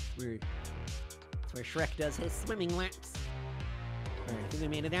 That's where Shrek does his swimming laps. Alright, I think we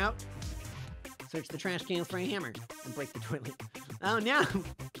made it out. Search the trash cans for a hammer and break the toilet. Oh no!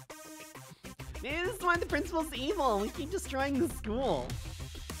 Man, this is why the principal's evil. We keep destroying the school.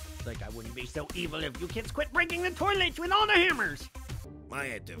 Like I wouldn't be so evil if you kids quit breaking the toilets with all the hammers. I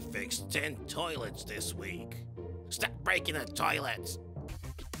had to fix 10 toilets this week. Stop breaking the toilets.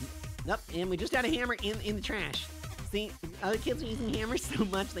 Nope, and we just had a hammer in the trash. See, other kids are using hammers so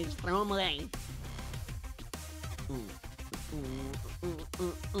much they just throw them away.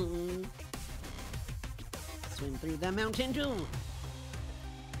 Swim through the Mountain Dew.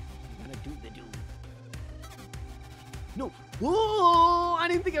 Gotta do the do. No. Whoa! I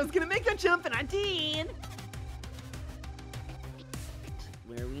didn't think I was gonna make that jump, and I did.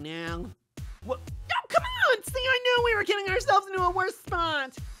 Where are we now? What? No, come on! See, I knew we were getting ourselves into a worse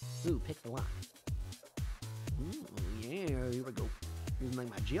spot. Ooh, pick the lock. Ooh, yeah, here we go. Using like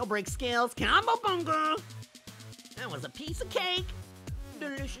my jailbreak skills. Combo bunga! That was a piece of cake.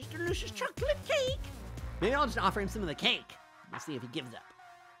 Delicious, delicious chocolate cake. Maybe I'll just offer him some of the cake. We'll see if he gives up.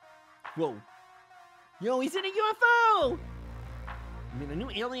 Whoa. Yo, he's in a UFO! I mean, I knew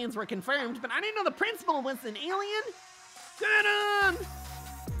aliens were confirmed, but I didn't know the principal was an alien. Got him!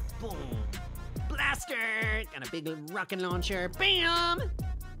 Boom. Blaster! Got a big rocket launcher. Bam!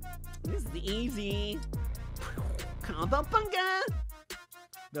 This is easy. Combo bunga!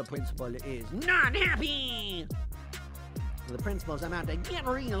 The principal is not happy! The principal's about to get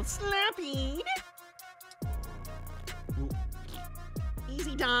real slappy.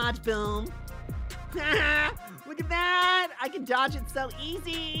 Easy dodge, boom. Look at that! I can dodge it so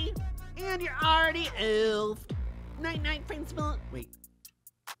easy! And you're already oofed. Night-night, principal. Wait.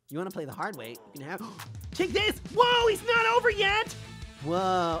 You want to play the hard way? You can have... Take this! Whoa, he's not over yet!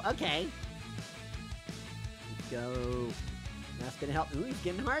 Whoa, okay. Let's go. That's gonna help. Ooh, he's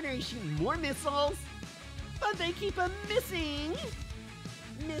getting harder. He's shooting more missiles. But they keep him missing.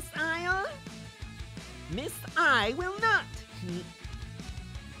 Missile. Miss, I will not.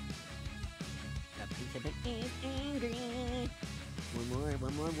 The principal is angry.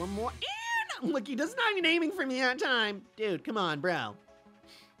 One more. And look, he does not even aiming for me that time. Dude, come on, bro.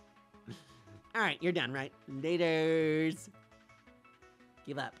 All right, you're done, right? Laters.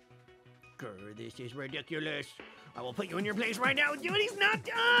 Give up. Grr, this is ridiculous. I will put you in your place right now. Dude, he's not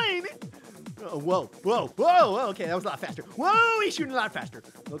done. Oh, whoa. Okay, that was a lot faster. Whoa, he's shooting a lot faster.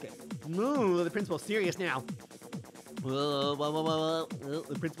 Okay. Ooh, the principal's serious now. Whoa.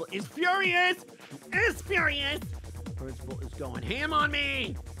 The principal is furious. The principal is going ham on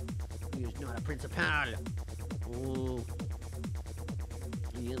me. He is not a principal. Oh.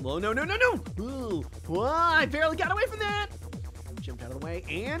 Yeah, whoa, no. Ooh. Whoa, I barely got away from that. Jumped out of the way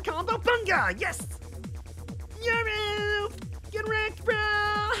and combo bunga. Yes. You're out. Get wrecked, bro.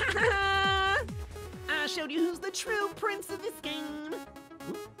 I showed you who's the true prince of this game.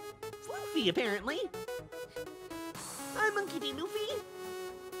 Ooh, it's Luffy, apparently. I'm Monkey D. Luffy.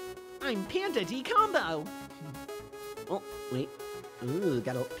 I'm Panda D. Combo. Oh, wait. Ooh,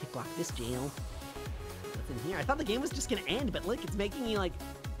 gotta picklock this jail. What's in here? I thought the game was just gonna end, but look, it's making me like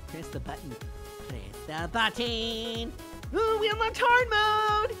press the button. Press the button. Ooh, we unlocked hard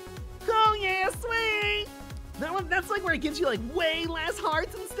mode. Oh yeah, sweet. That's like where it gives you like way less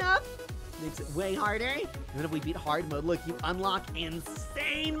hearts and stuff. Makes it way harder. And then if we beat hard mode, look, you unlock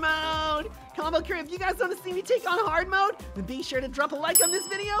insane mode. Combo crew, if you guys want to see me take on hard mode, then be sure to drop a like on this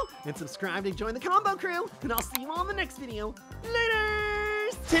video and subscribe to join the combo crew. And I'll see you all in the next video.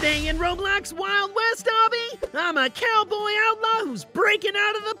 Later! Today in Roblox Wild West Obby, I'm a cowboy outlaw who's breaking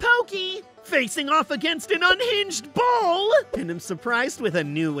out of the pokey, facing off against an unhinged bull, and I'm surprised with a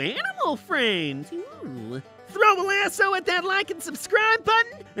new animal friend. Ooh. Throw a lasso at that like and subscribe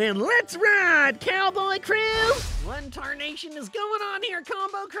button, and let's ride, cowboy crew! What tarnation is going on here,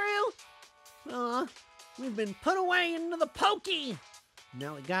 combo crew? We've been put away into the pokey.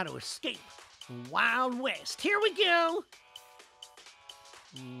 Now we gotta escape. Wild West, here we go!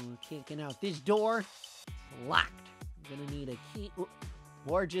 Kicking out this door. It's locked. I'm gonna need a key, or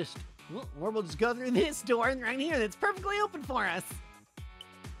we'll just go through this door right here that's perfectly open for us.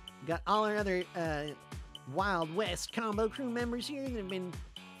 Got all our other, Wild West combo crew members here that have been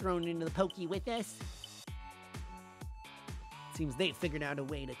thrown into the pokey with us. Seems they figured out a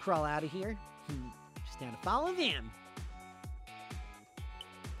way to crawl out of here. Just have to follow them.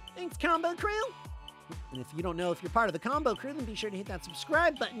 Thanks, combo crew. And if you don't know if you're part of the combo crew, then be sure to hit that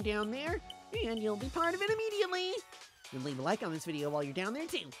subscribe button down there, and you'll be part of it immediately. And leave a like on this video while you're down there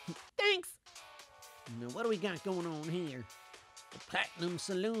too. Thanks. Now what do we got going on here? The Platinum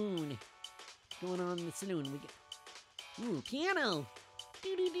Saloon. Going on in the saloon, we get piano.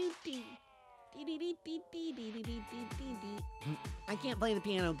 I can't play the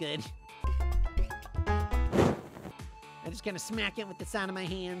piano good. I just kind of smack it with the side of my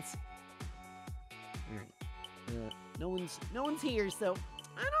hands. All right, no one's here, so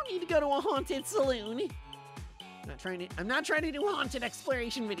I don't need to go to a haunted saloon. I'm not trying to do haunted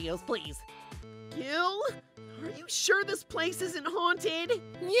exploration videos, please. Gil, are you sure this place isn't haunted?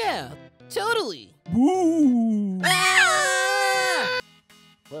 Yeah, totally. Woo! Ah!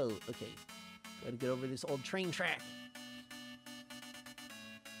 Whoa, okay. Gotta get over this old train track.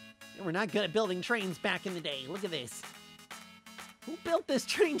 And we're not good at building trains back in the day. Look at this. Who built this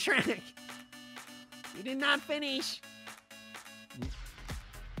train track? We did not finish.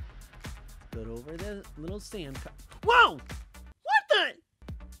 Go over the little sand. Whoa! What the?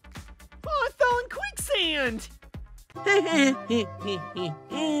 Oh, I fell in quicksand!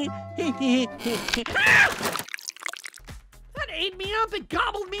 That ate me up, it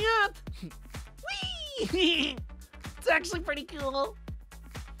gobbled me up! Whee! It's actually pretty cool.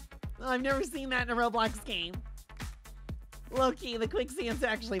 I've never seen that in a Roblox game. Low-key, the quicksand's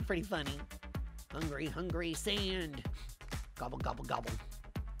actually pretty funny. Hungry, hungry sand. Gobble, gobble, gobble. Is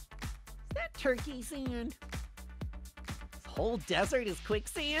that turkey sand? This whole desert is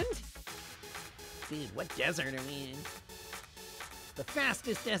quicksand? Dude, what desert are we in? The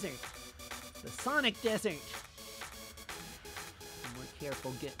fastest desert. The Sonic Desert. Be more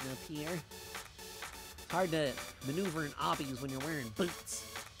careful getting up here. It's hard to maneuver in obbies when you're wearing boots.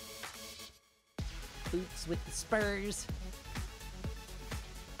 Boots with the spurs.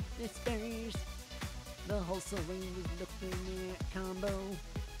 The spurs. The whole saloon is looking at combo.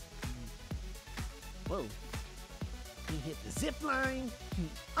 Whoa. He hit the zip line.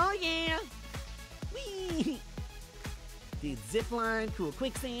 Oh yeah. Whee! Did zip line, cool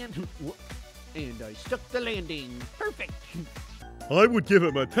quicksand. And I stuck the landing. Perfect. I would give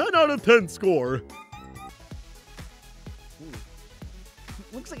him a 10 out of 10 score. Ooh.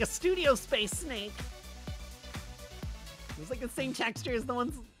 Looks like a studio space snake. It's like the same texture as the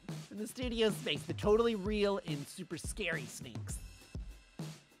ones in the studio space. The totally real and super scary snakes.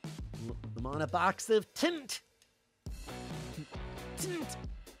 I'm on a box of tint. Tint.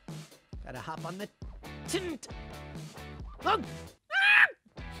 Gotta hop on the tint. Oh!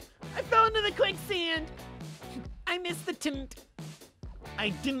 Ah! I fell into the quicksand. I missed the tint. I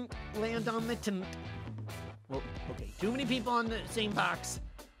didn't land on the tint. Well, okay, too many people on the same box.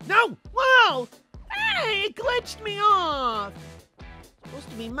 No! Whoa! Hey, it glitched me off! It's supposed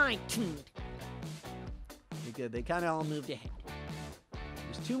to be my tint. Okay, good, they kind of all moved ahead.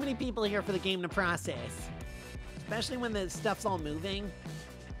 There's too many people here for the game to process. Especially when the stuff's all moving.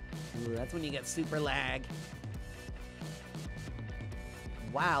 Ooh, that's when you get super lag.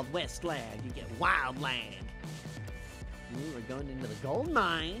 Wild West lag. You get wild lag. Ooh, we're going into the gold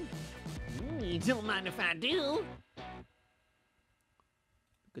mine. You don't mind if I do.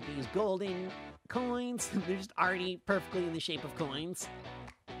 Look at these golden coins. They're just already perfectly in the shape of coins.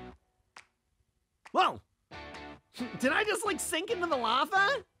 Whoa! Did I just like sink into the lava?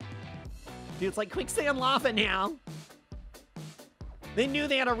 Dude, it's like quicksand lava now. They knew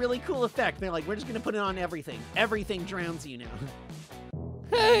they had a really cool effect. They're like, we're just gonna put it on everything. Everything drowns you now.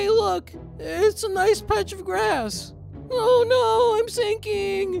 Hey, look! It's a nice patch of grass. Oh no, I'm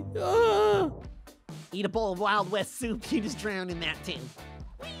sinking! Eat a bowl of Wild West soup, you just drown in that too.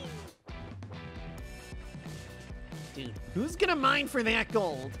 Dude, who's gonna mine for that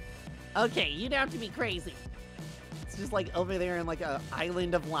gold? Okay, you'd have to be crazy. It's just like over there in like a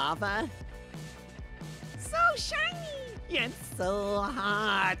island of lava. So shiny! Yeah, it's so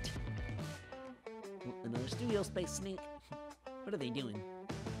hot. Another studio space snake. What are they doing?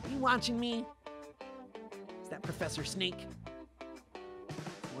 Are you watching me? Is that Professor Snake?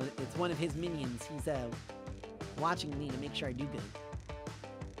 Well, it's one of his minions. He's watching me to make sure I do good.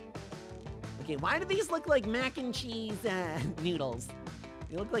 Okay, why do these look like mac and cheese noodles?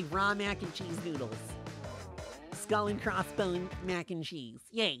 They look like raw mac and cheese noodles. Skull and crossbone mac and cheese.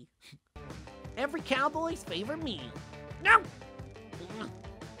 Yay. Every cowboy's favorite meal. No!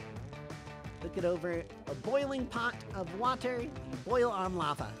 Look it over a boiling pot of water. You boil on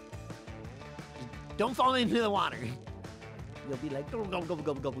lava. Don't fall into the water. You'll be like, go, go, go,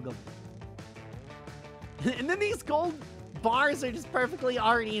 go, go, go. And then these gold bars are just perfectly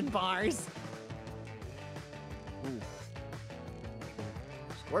already in bars. Ooh.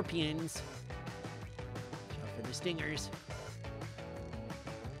 Scorpions. Watch out for the stingers.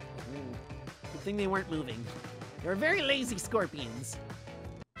 Ooh. Good thing they weren't moving. They were very lazy scorpions.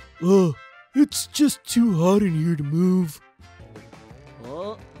 It's just too hot in here to move.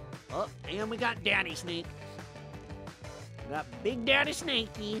 Oh, and we got Daddy Snake. We got Big Daddy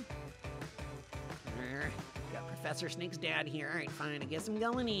Snakey. Got Professor Snake's dad here. All right, fine. I guess I'm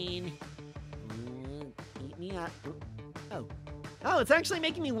going in. Eat me up. Oh, it's actually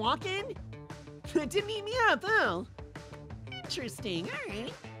making me walk in? It didn't eat me up, oh. Interesting, all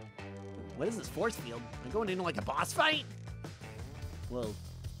right. What is this force field? Am I going into like a boss fight? Whoa.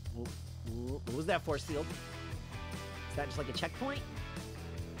 What was that force field? Is that just like a checkpoint?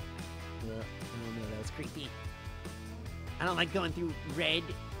 I don't know, that was creepy. I don't like going through red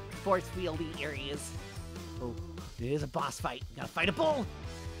force fieldy areas. Oh, it is a boss fight. Gotta fight a bull.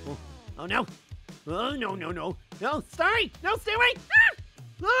 Oh no. Oh, no. No, sorry. No, stay away.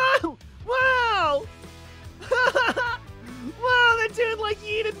 Ah! Oh, wow. Wow, that dude like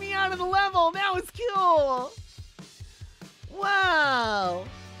yeeted me out of the level. That was cool. Wow.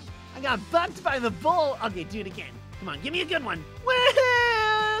 I got bucked by the bull. Okay, do it again. Come on, give me a good one.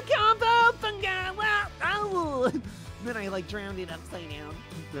 Wow, combo funga. Wow. Oh. Then I like drowned it upside down.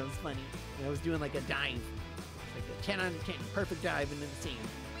 That was funny. I was doing like a dive. Like a 10 out of 10. Perfect dive into the sand.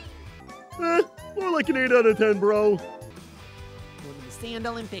 More like an 8 out of 10, bro. Going to the Sand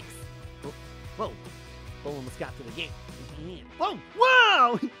Olympics. Whoa. Bull almost got to the gate. Whoa.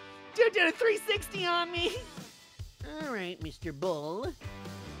 Whoa. Dude did a 360 on me. All right, Mr. Bull.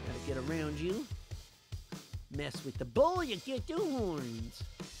 Gotta get around you. Mess with the bull, you get the horns.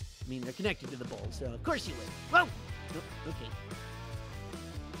 I mean, they're connected to the bull, so of course you would. Whoa! Oh, okay.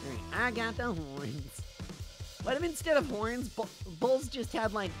 All right, I got the horns. What if instead of horns, bulls just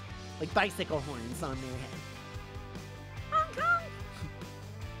had like bicycle horns on their head? Hong Kong!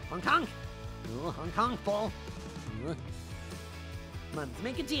 Hong Kong! Oh, Hong Kong, bull. Come on, let's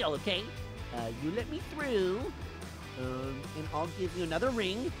make a deal, okay? You let me through. And I'll give you another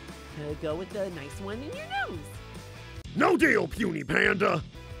ring to go with the nice one in your nose. No deal, puny panda.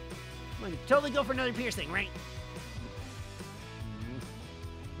 I'm gonna totally go for another piercing, right?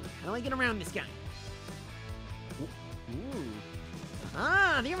 How do I get around this guy? Ooh.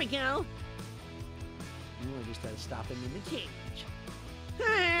 Ah, there we go. I just gotta stop him in the cage.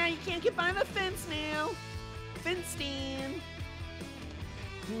 Ah, you can't get by the fence now. Fenced in.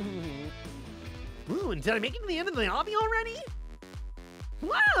 Ooh, and did I make it to the end of the lobby already?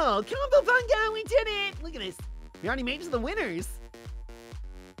 Wow, Combo Panda, we did it! Look at this. We already made it to the winners.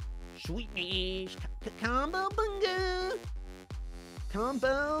 Sweetness, Combo Bunga.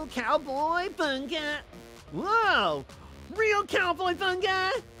 Combo Cowboy Bunga. Whoa, real Cowboy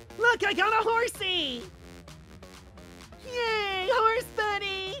Bunga. Look, I got a horsey. Yay, horse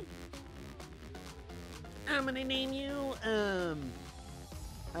buddy. I'm gonna name you,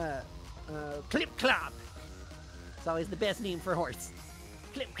 Clip Clop. It's always the best name for a horse.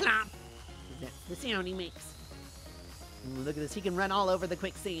 Clip Clop. That's the sound he makes. Ooh, look at this, he can run all over the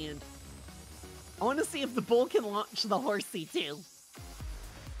quicksand. I want to see if the bull can launch the horsey too.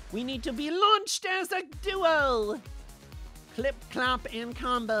 We need to be launched as a duo. Clip Clop and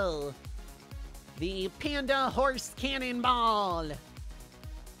Combo. The Panda Horse Cannonball.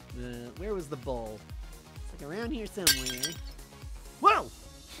 Where was the bull? It's like around here somewhere. Whoa!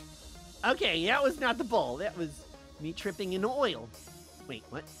 Okay, that was not the bull. That was me tripping in oil. Wait,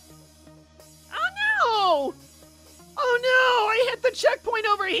 what? Oh no! Oh no! I hit the checkpoint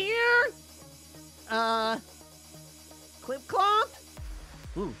over here! Clip Clop?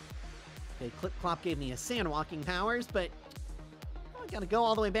 Ooh. Okay, Clip Clop gave me a sand walking powers, but I gotta go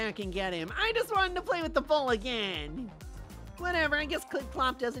all the way back and get him. I just wanted to play with the bull again. Whatever, I guess Clip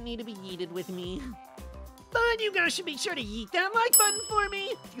Clop doesn't need to be yeeted with me. But you guys should be sure to yeet that like button for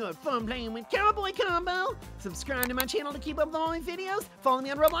me if you had fun playing with Cowboy Combo. Subscribe to my channel to keep up with all my videos. Follow me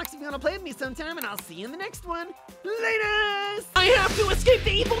on Roblox if you want to play with me sometime, and I'll see you in the next one. Laters! I have to escape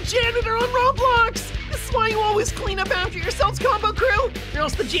the evil janitor on Roblox! This is why you always clean up after yourselves, Combo Crew! Or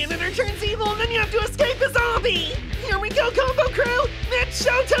else the janitor turns evil and then you have to escape a zombie! Here we go, Combo Crew! It's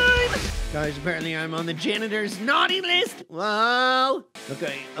showtime! Guys, apparently I'm on the janitor's naughty list. Whoa!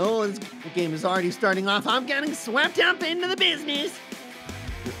 Okay, oh, this game is already starting off. I'm getting swept up into the business.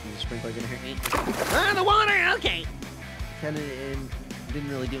 The sprinkler gonna hurt me. Ah, the water, okay. Kinda didn't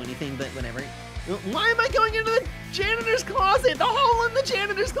really do anything, but whatever. Why am I going into the janitor's closet? The hole in the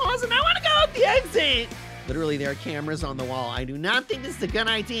janitor's closet. I wanna go out the exit. Literally, there are cameras on the wall. I do not think this is a good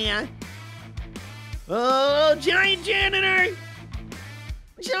idea. Oh, giant janitor!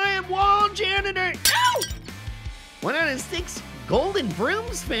 Giant wall janitor! Ow! 1 out of 6 golden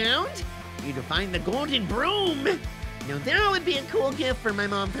brooms found. Need to find the golden broom. Now that would be a cool gift for my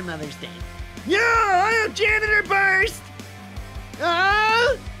mom for Mother's Day. Yeah, I have janitor burst!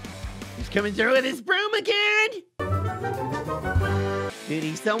 Oh! He's coming through with his broom again! Dude,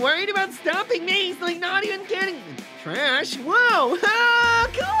 he's so worried about stopping me. He's like not even getting trash. Whoa! Ah,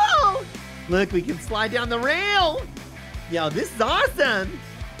 cool! Look, we can slide down the rail. Yo, this is awesome.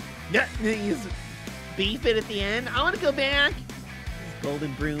 Yeah, he's beef it at the end. I want to go back.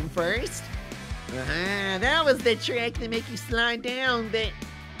 Golden broom first. That was the trick to make you slide down, but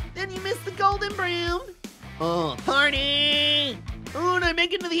then you missed the golden broom. Oh, party! Oh, did I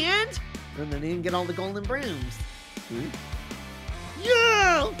make it to the end? And then I didn't get all the golden brooms.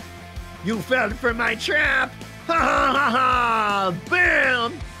 Yo! You fell for my trap! Ha ha ha ha!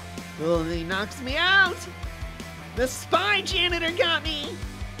 Bam! Oh, he knocks me out. The spy janitor got me.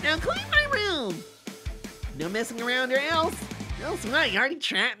 Now clean my room. No messing around or else what? You already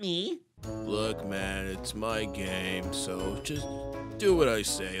trapped me. Look, man, it's my game, so just do what I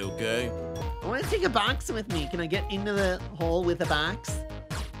say, okay? I want to take a box with me. Can I get into the hole with a box?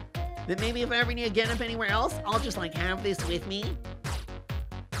 Then maybe if I ever need to get up anywhere else, I'll just like have this with me.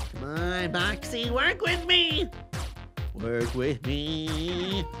 Come on, Boxy, work with me. Work with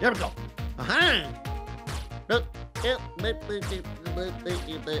me. There we go. Aha.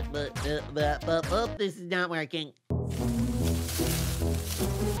 This is not working.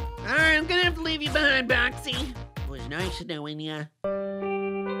 Alright, I'm gonna have to leave you behind, Boxy. It was nice knowing ya.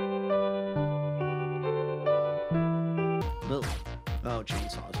 Oh,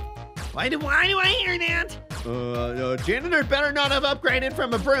 chainsaws. Why do I hear that? Janitor better not have upgraded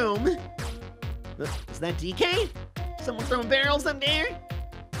from a broom. Is that DK? Someone throwing barrels up there?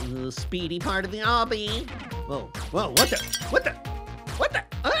 Speedy part of the obby. Whoa, what the?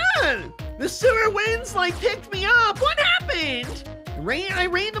 Ah! The sewer winds like picked me up. What happened? I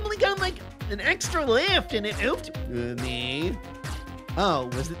randomly got like an extra lift and it oofed me. Oh,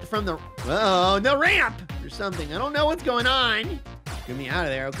 was it from the ramp or something? I don't know what's going on. Get me out of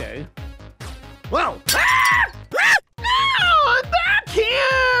there, okay. Whoa! Ah! No! I'm back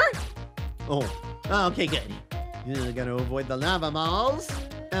here! Oh, okay, good. Gotta avoid the lava balls.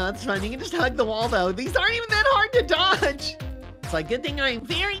 That's fine, you can just hug the wall though. These aren't even that hard to dodge. It's like, good thing I'm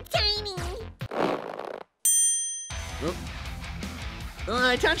very tiny. Oh. Oh,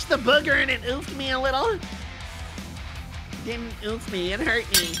 I touched the booger and it oofed me a little. Didn't oof me, it hurt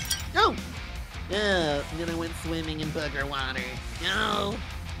me. No! Oh, and then I went swimming in booger water. No!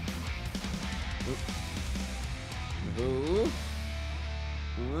 Oh.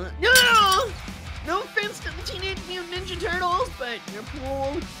 No! No offense to the Teenage Mutant Ninja Turtles, but your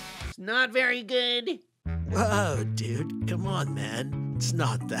pool is not very good. Whoa, dude, come on, man. It's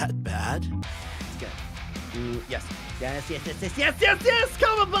not that bad. It's good. Ooh, yes. Yes,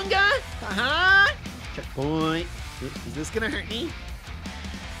 Cowabunga! Uh-huh! Checkpoint. Is this gonna hurt me?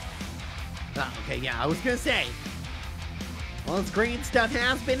 Oh, okay, yeah, I was gonna say. All this green stuff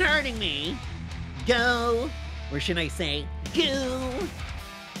has been hurting me. Go! Or should I say, goo?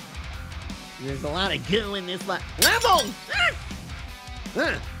 There's a lot of goo in this level.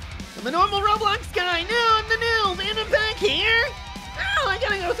 I'm a normal Roblox guy. No, I'm the noob, and I'm back here. Oh, I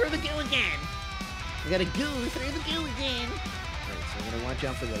gotta go through the goo again. I gotta go through the goo again. Alright, so I'm gonna watch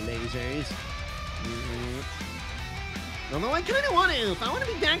out for the lasers. Although I kinda wanna oof. I wanna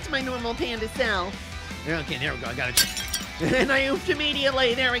be back to my normal panda self. Okay, there we go. I got it. And I oofed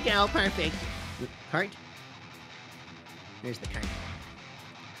immediately. There we go. Perfect. Cart. There's the cart.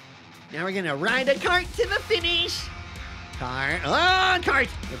 Now we're gonna ride a cart to the finish. Cart. Oh, cart.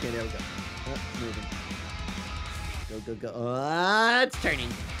 Okay, there we go. Oh, moving. Go. Oh, it's turning.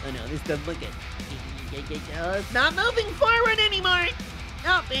 Oh no, this doesn't look good. Oh, it's not moving forward anymore.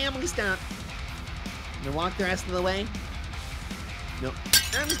 Oh, bam, we stopped. I'm gonna walk the rest of the way. Nope.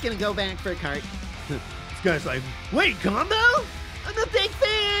 I'm just gonna go back for a cart. This guy's like, wait, combo? I'm a big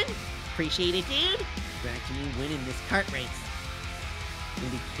fan. Appreciate it, dude. Back to me winning this cart race.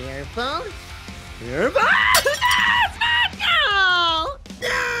 Be careful. Careful! No, it's not!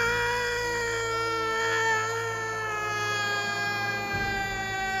 No!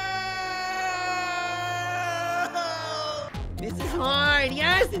 This is hard.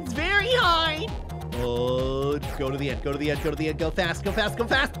 Yes, it's very hard. Oh, just go to the end. Go to the end. Go to the end. Go fast. Go fast. Go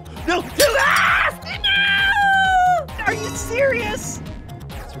fast. No, too fast! No! Are you serious?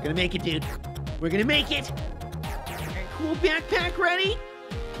 So we're gonna make it, dude. We're gonna make it. Cool backpack ready?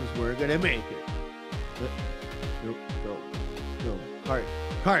 Because we're gonna make it. No.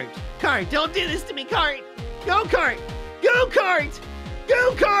 Cart. Don't do this to me, cart. Go, cart. Go, cart.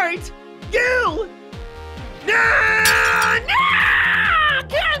 Go, cart. Go. No!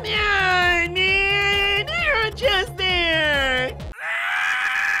 Come on, man. You're just there.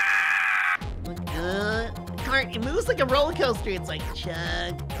 Cart, it moves like a roller coaster. It's like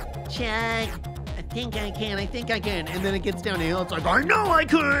chug. I think I can. And then it gets downhill. It's like, I know I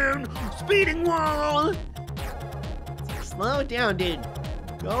can. Speeding wall. It's like, slow it down, dude.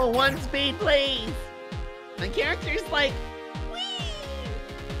 Go 1 speed, please. My character's like, wee.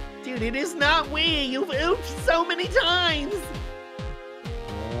 Dude, it is not wee. You've oofed so many times.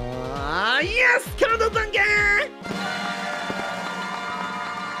 Yes, Cowabunga!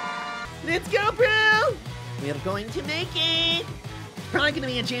 Let's go, bro. We're going to make it. It's probably going to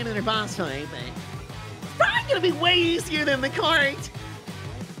be a janitor boss fight, but it's probably going to be way easier than the cart.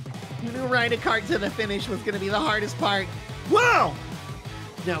 You knew riding a cart to the finish was going to be the hardest part. Whoa!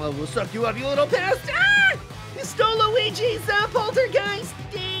 Now I will suck you up, you little pest. Ah! You stole Luigi's poltergeist.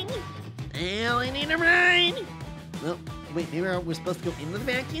 Ding! Well, I need a ride. Well, wait, maybe we're supposed to go into the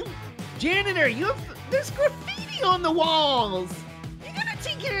vacuum? Janitor, there's graffiti on the walls. You gotta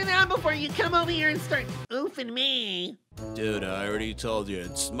take care of that before you come over here and start oofing me. Dude, I already told you,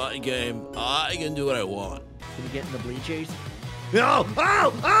 it's my game. I can do what I want. Can we get in the bleachers?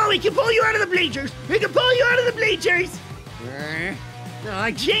 Oh, he can pull you out of the bleachers. He can pull you out of the bleachers. No,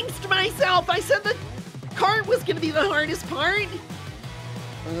 I jinxed myself. I said the cart was gonna be the hardest part.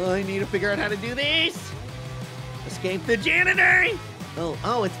 I need to figure out how to do this. Escape the janitor.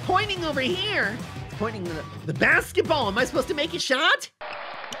 Oh, it's pointing over here. It's pointing the basketball. Am I supposed to make a shot?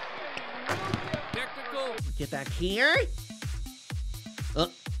 Technical. Get back here.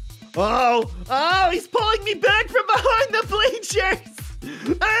 Oh, he's pulling me back from behind the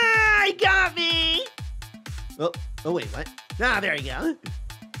bleachers. Ah, he got me. Oh, wait, what? Ah, there you go.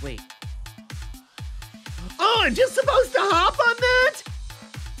 Wait. Oh, I'm just supposed to hop on that?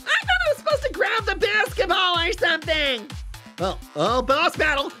 I thought I was supposed to grab the basketball or something. Oh, boss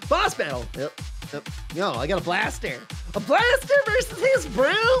battle. Yo, I got a blaster. A blaster versus his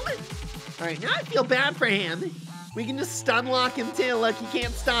broom? All right, now I feel bad for him. We can just stun lock him too. Look, he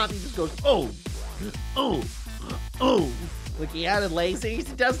can't stop. He just goes, oh. Look, he added lasers.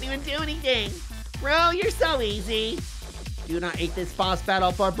 It doesn't even do anything. Bro, you're so easy. Do not eat this boss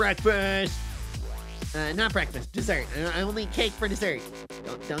battle for breakfast. Not breakfast, dessert. I only eat cake for dessert.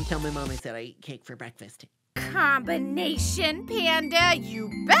 Don't tell my mom I said I eat cake for breakfast. combination, Panda. You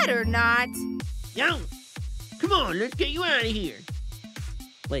better not. Yo, come on, let's get you out of here.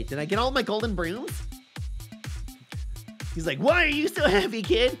 Wait, did I get all my golden brooms? He's like, why are you so heavy,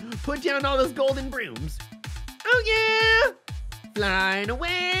 kid? Put down all those golden brooms. Oh yeah! Flying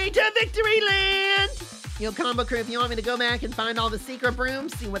away to Victory Land! Yo, Combo Crew, if you want me to go back and find all the secret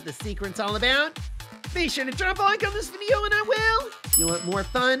brooms, see what the secret's all about, be sure to drop a like on this video and I will. You want more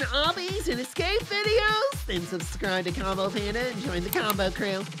fun obbies and escape videos? Then subscribe to Combo Panda and join the Combo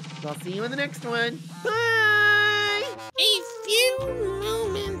Crew. I'll see you in the next one. Bye! A few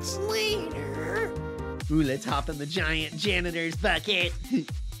moments later. Ooh, let's hop in the giant janitor's bucket.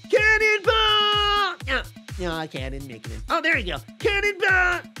 Cannonball! No, I can't. I didn't make it in. Oh, there you go.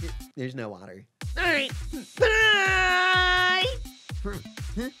 Cannonball! There's no water. All right. Bye!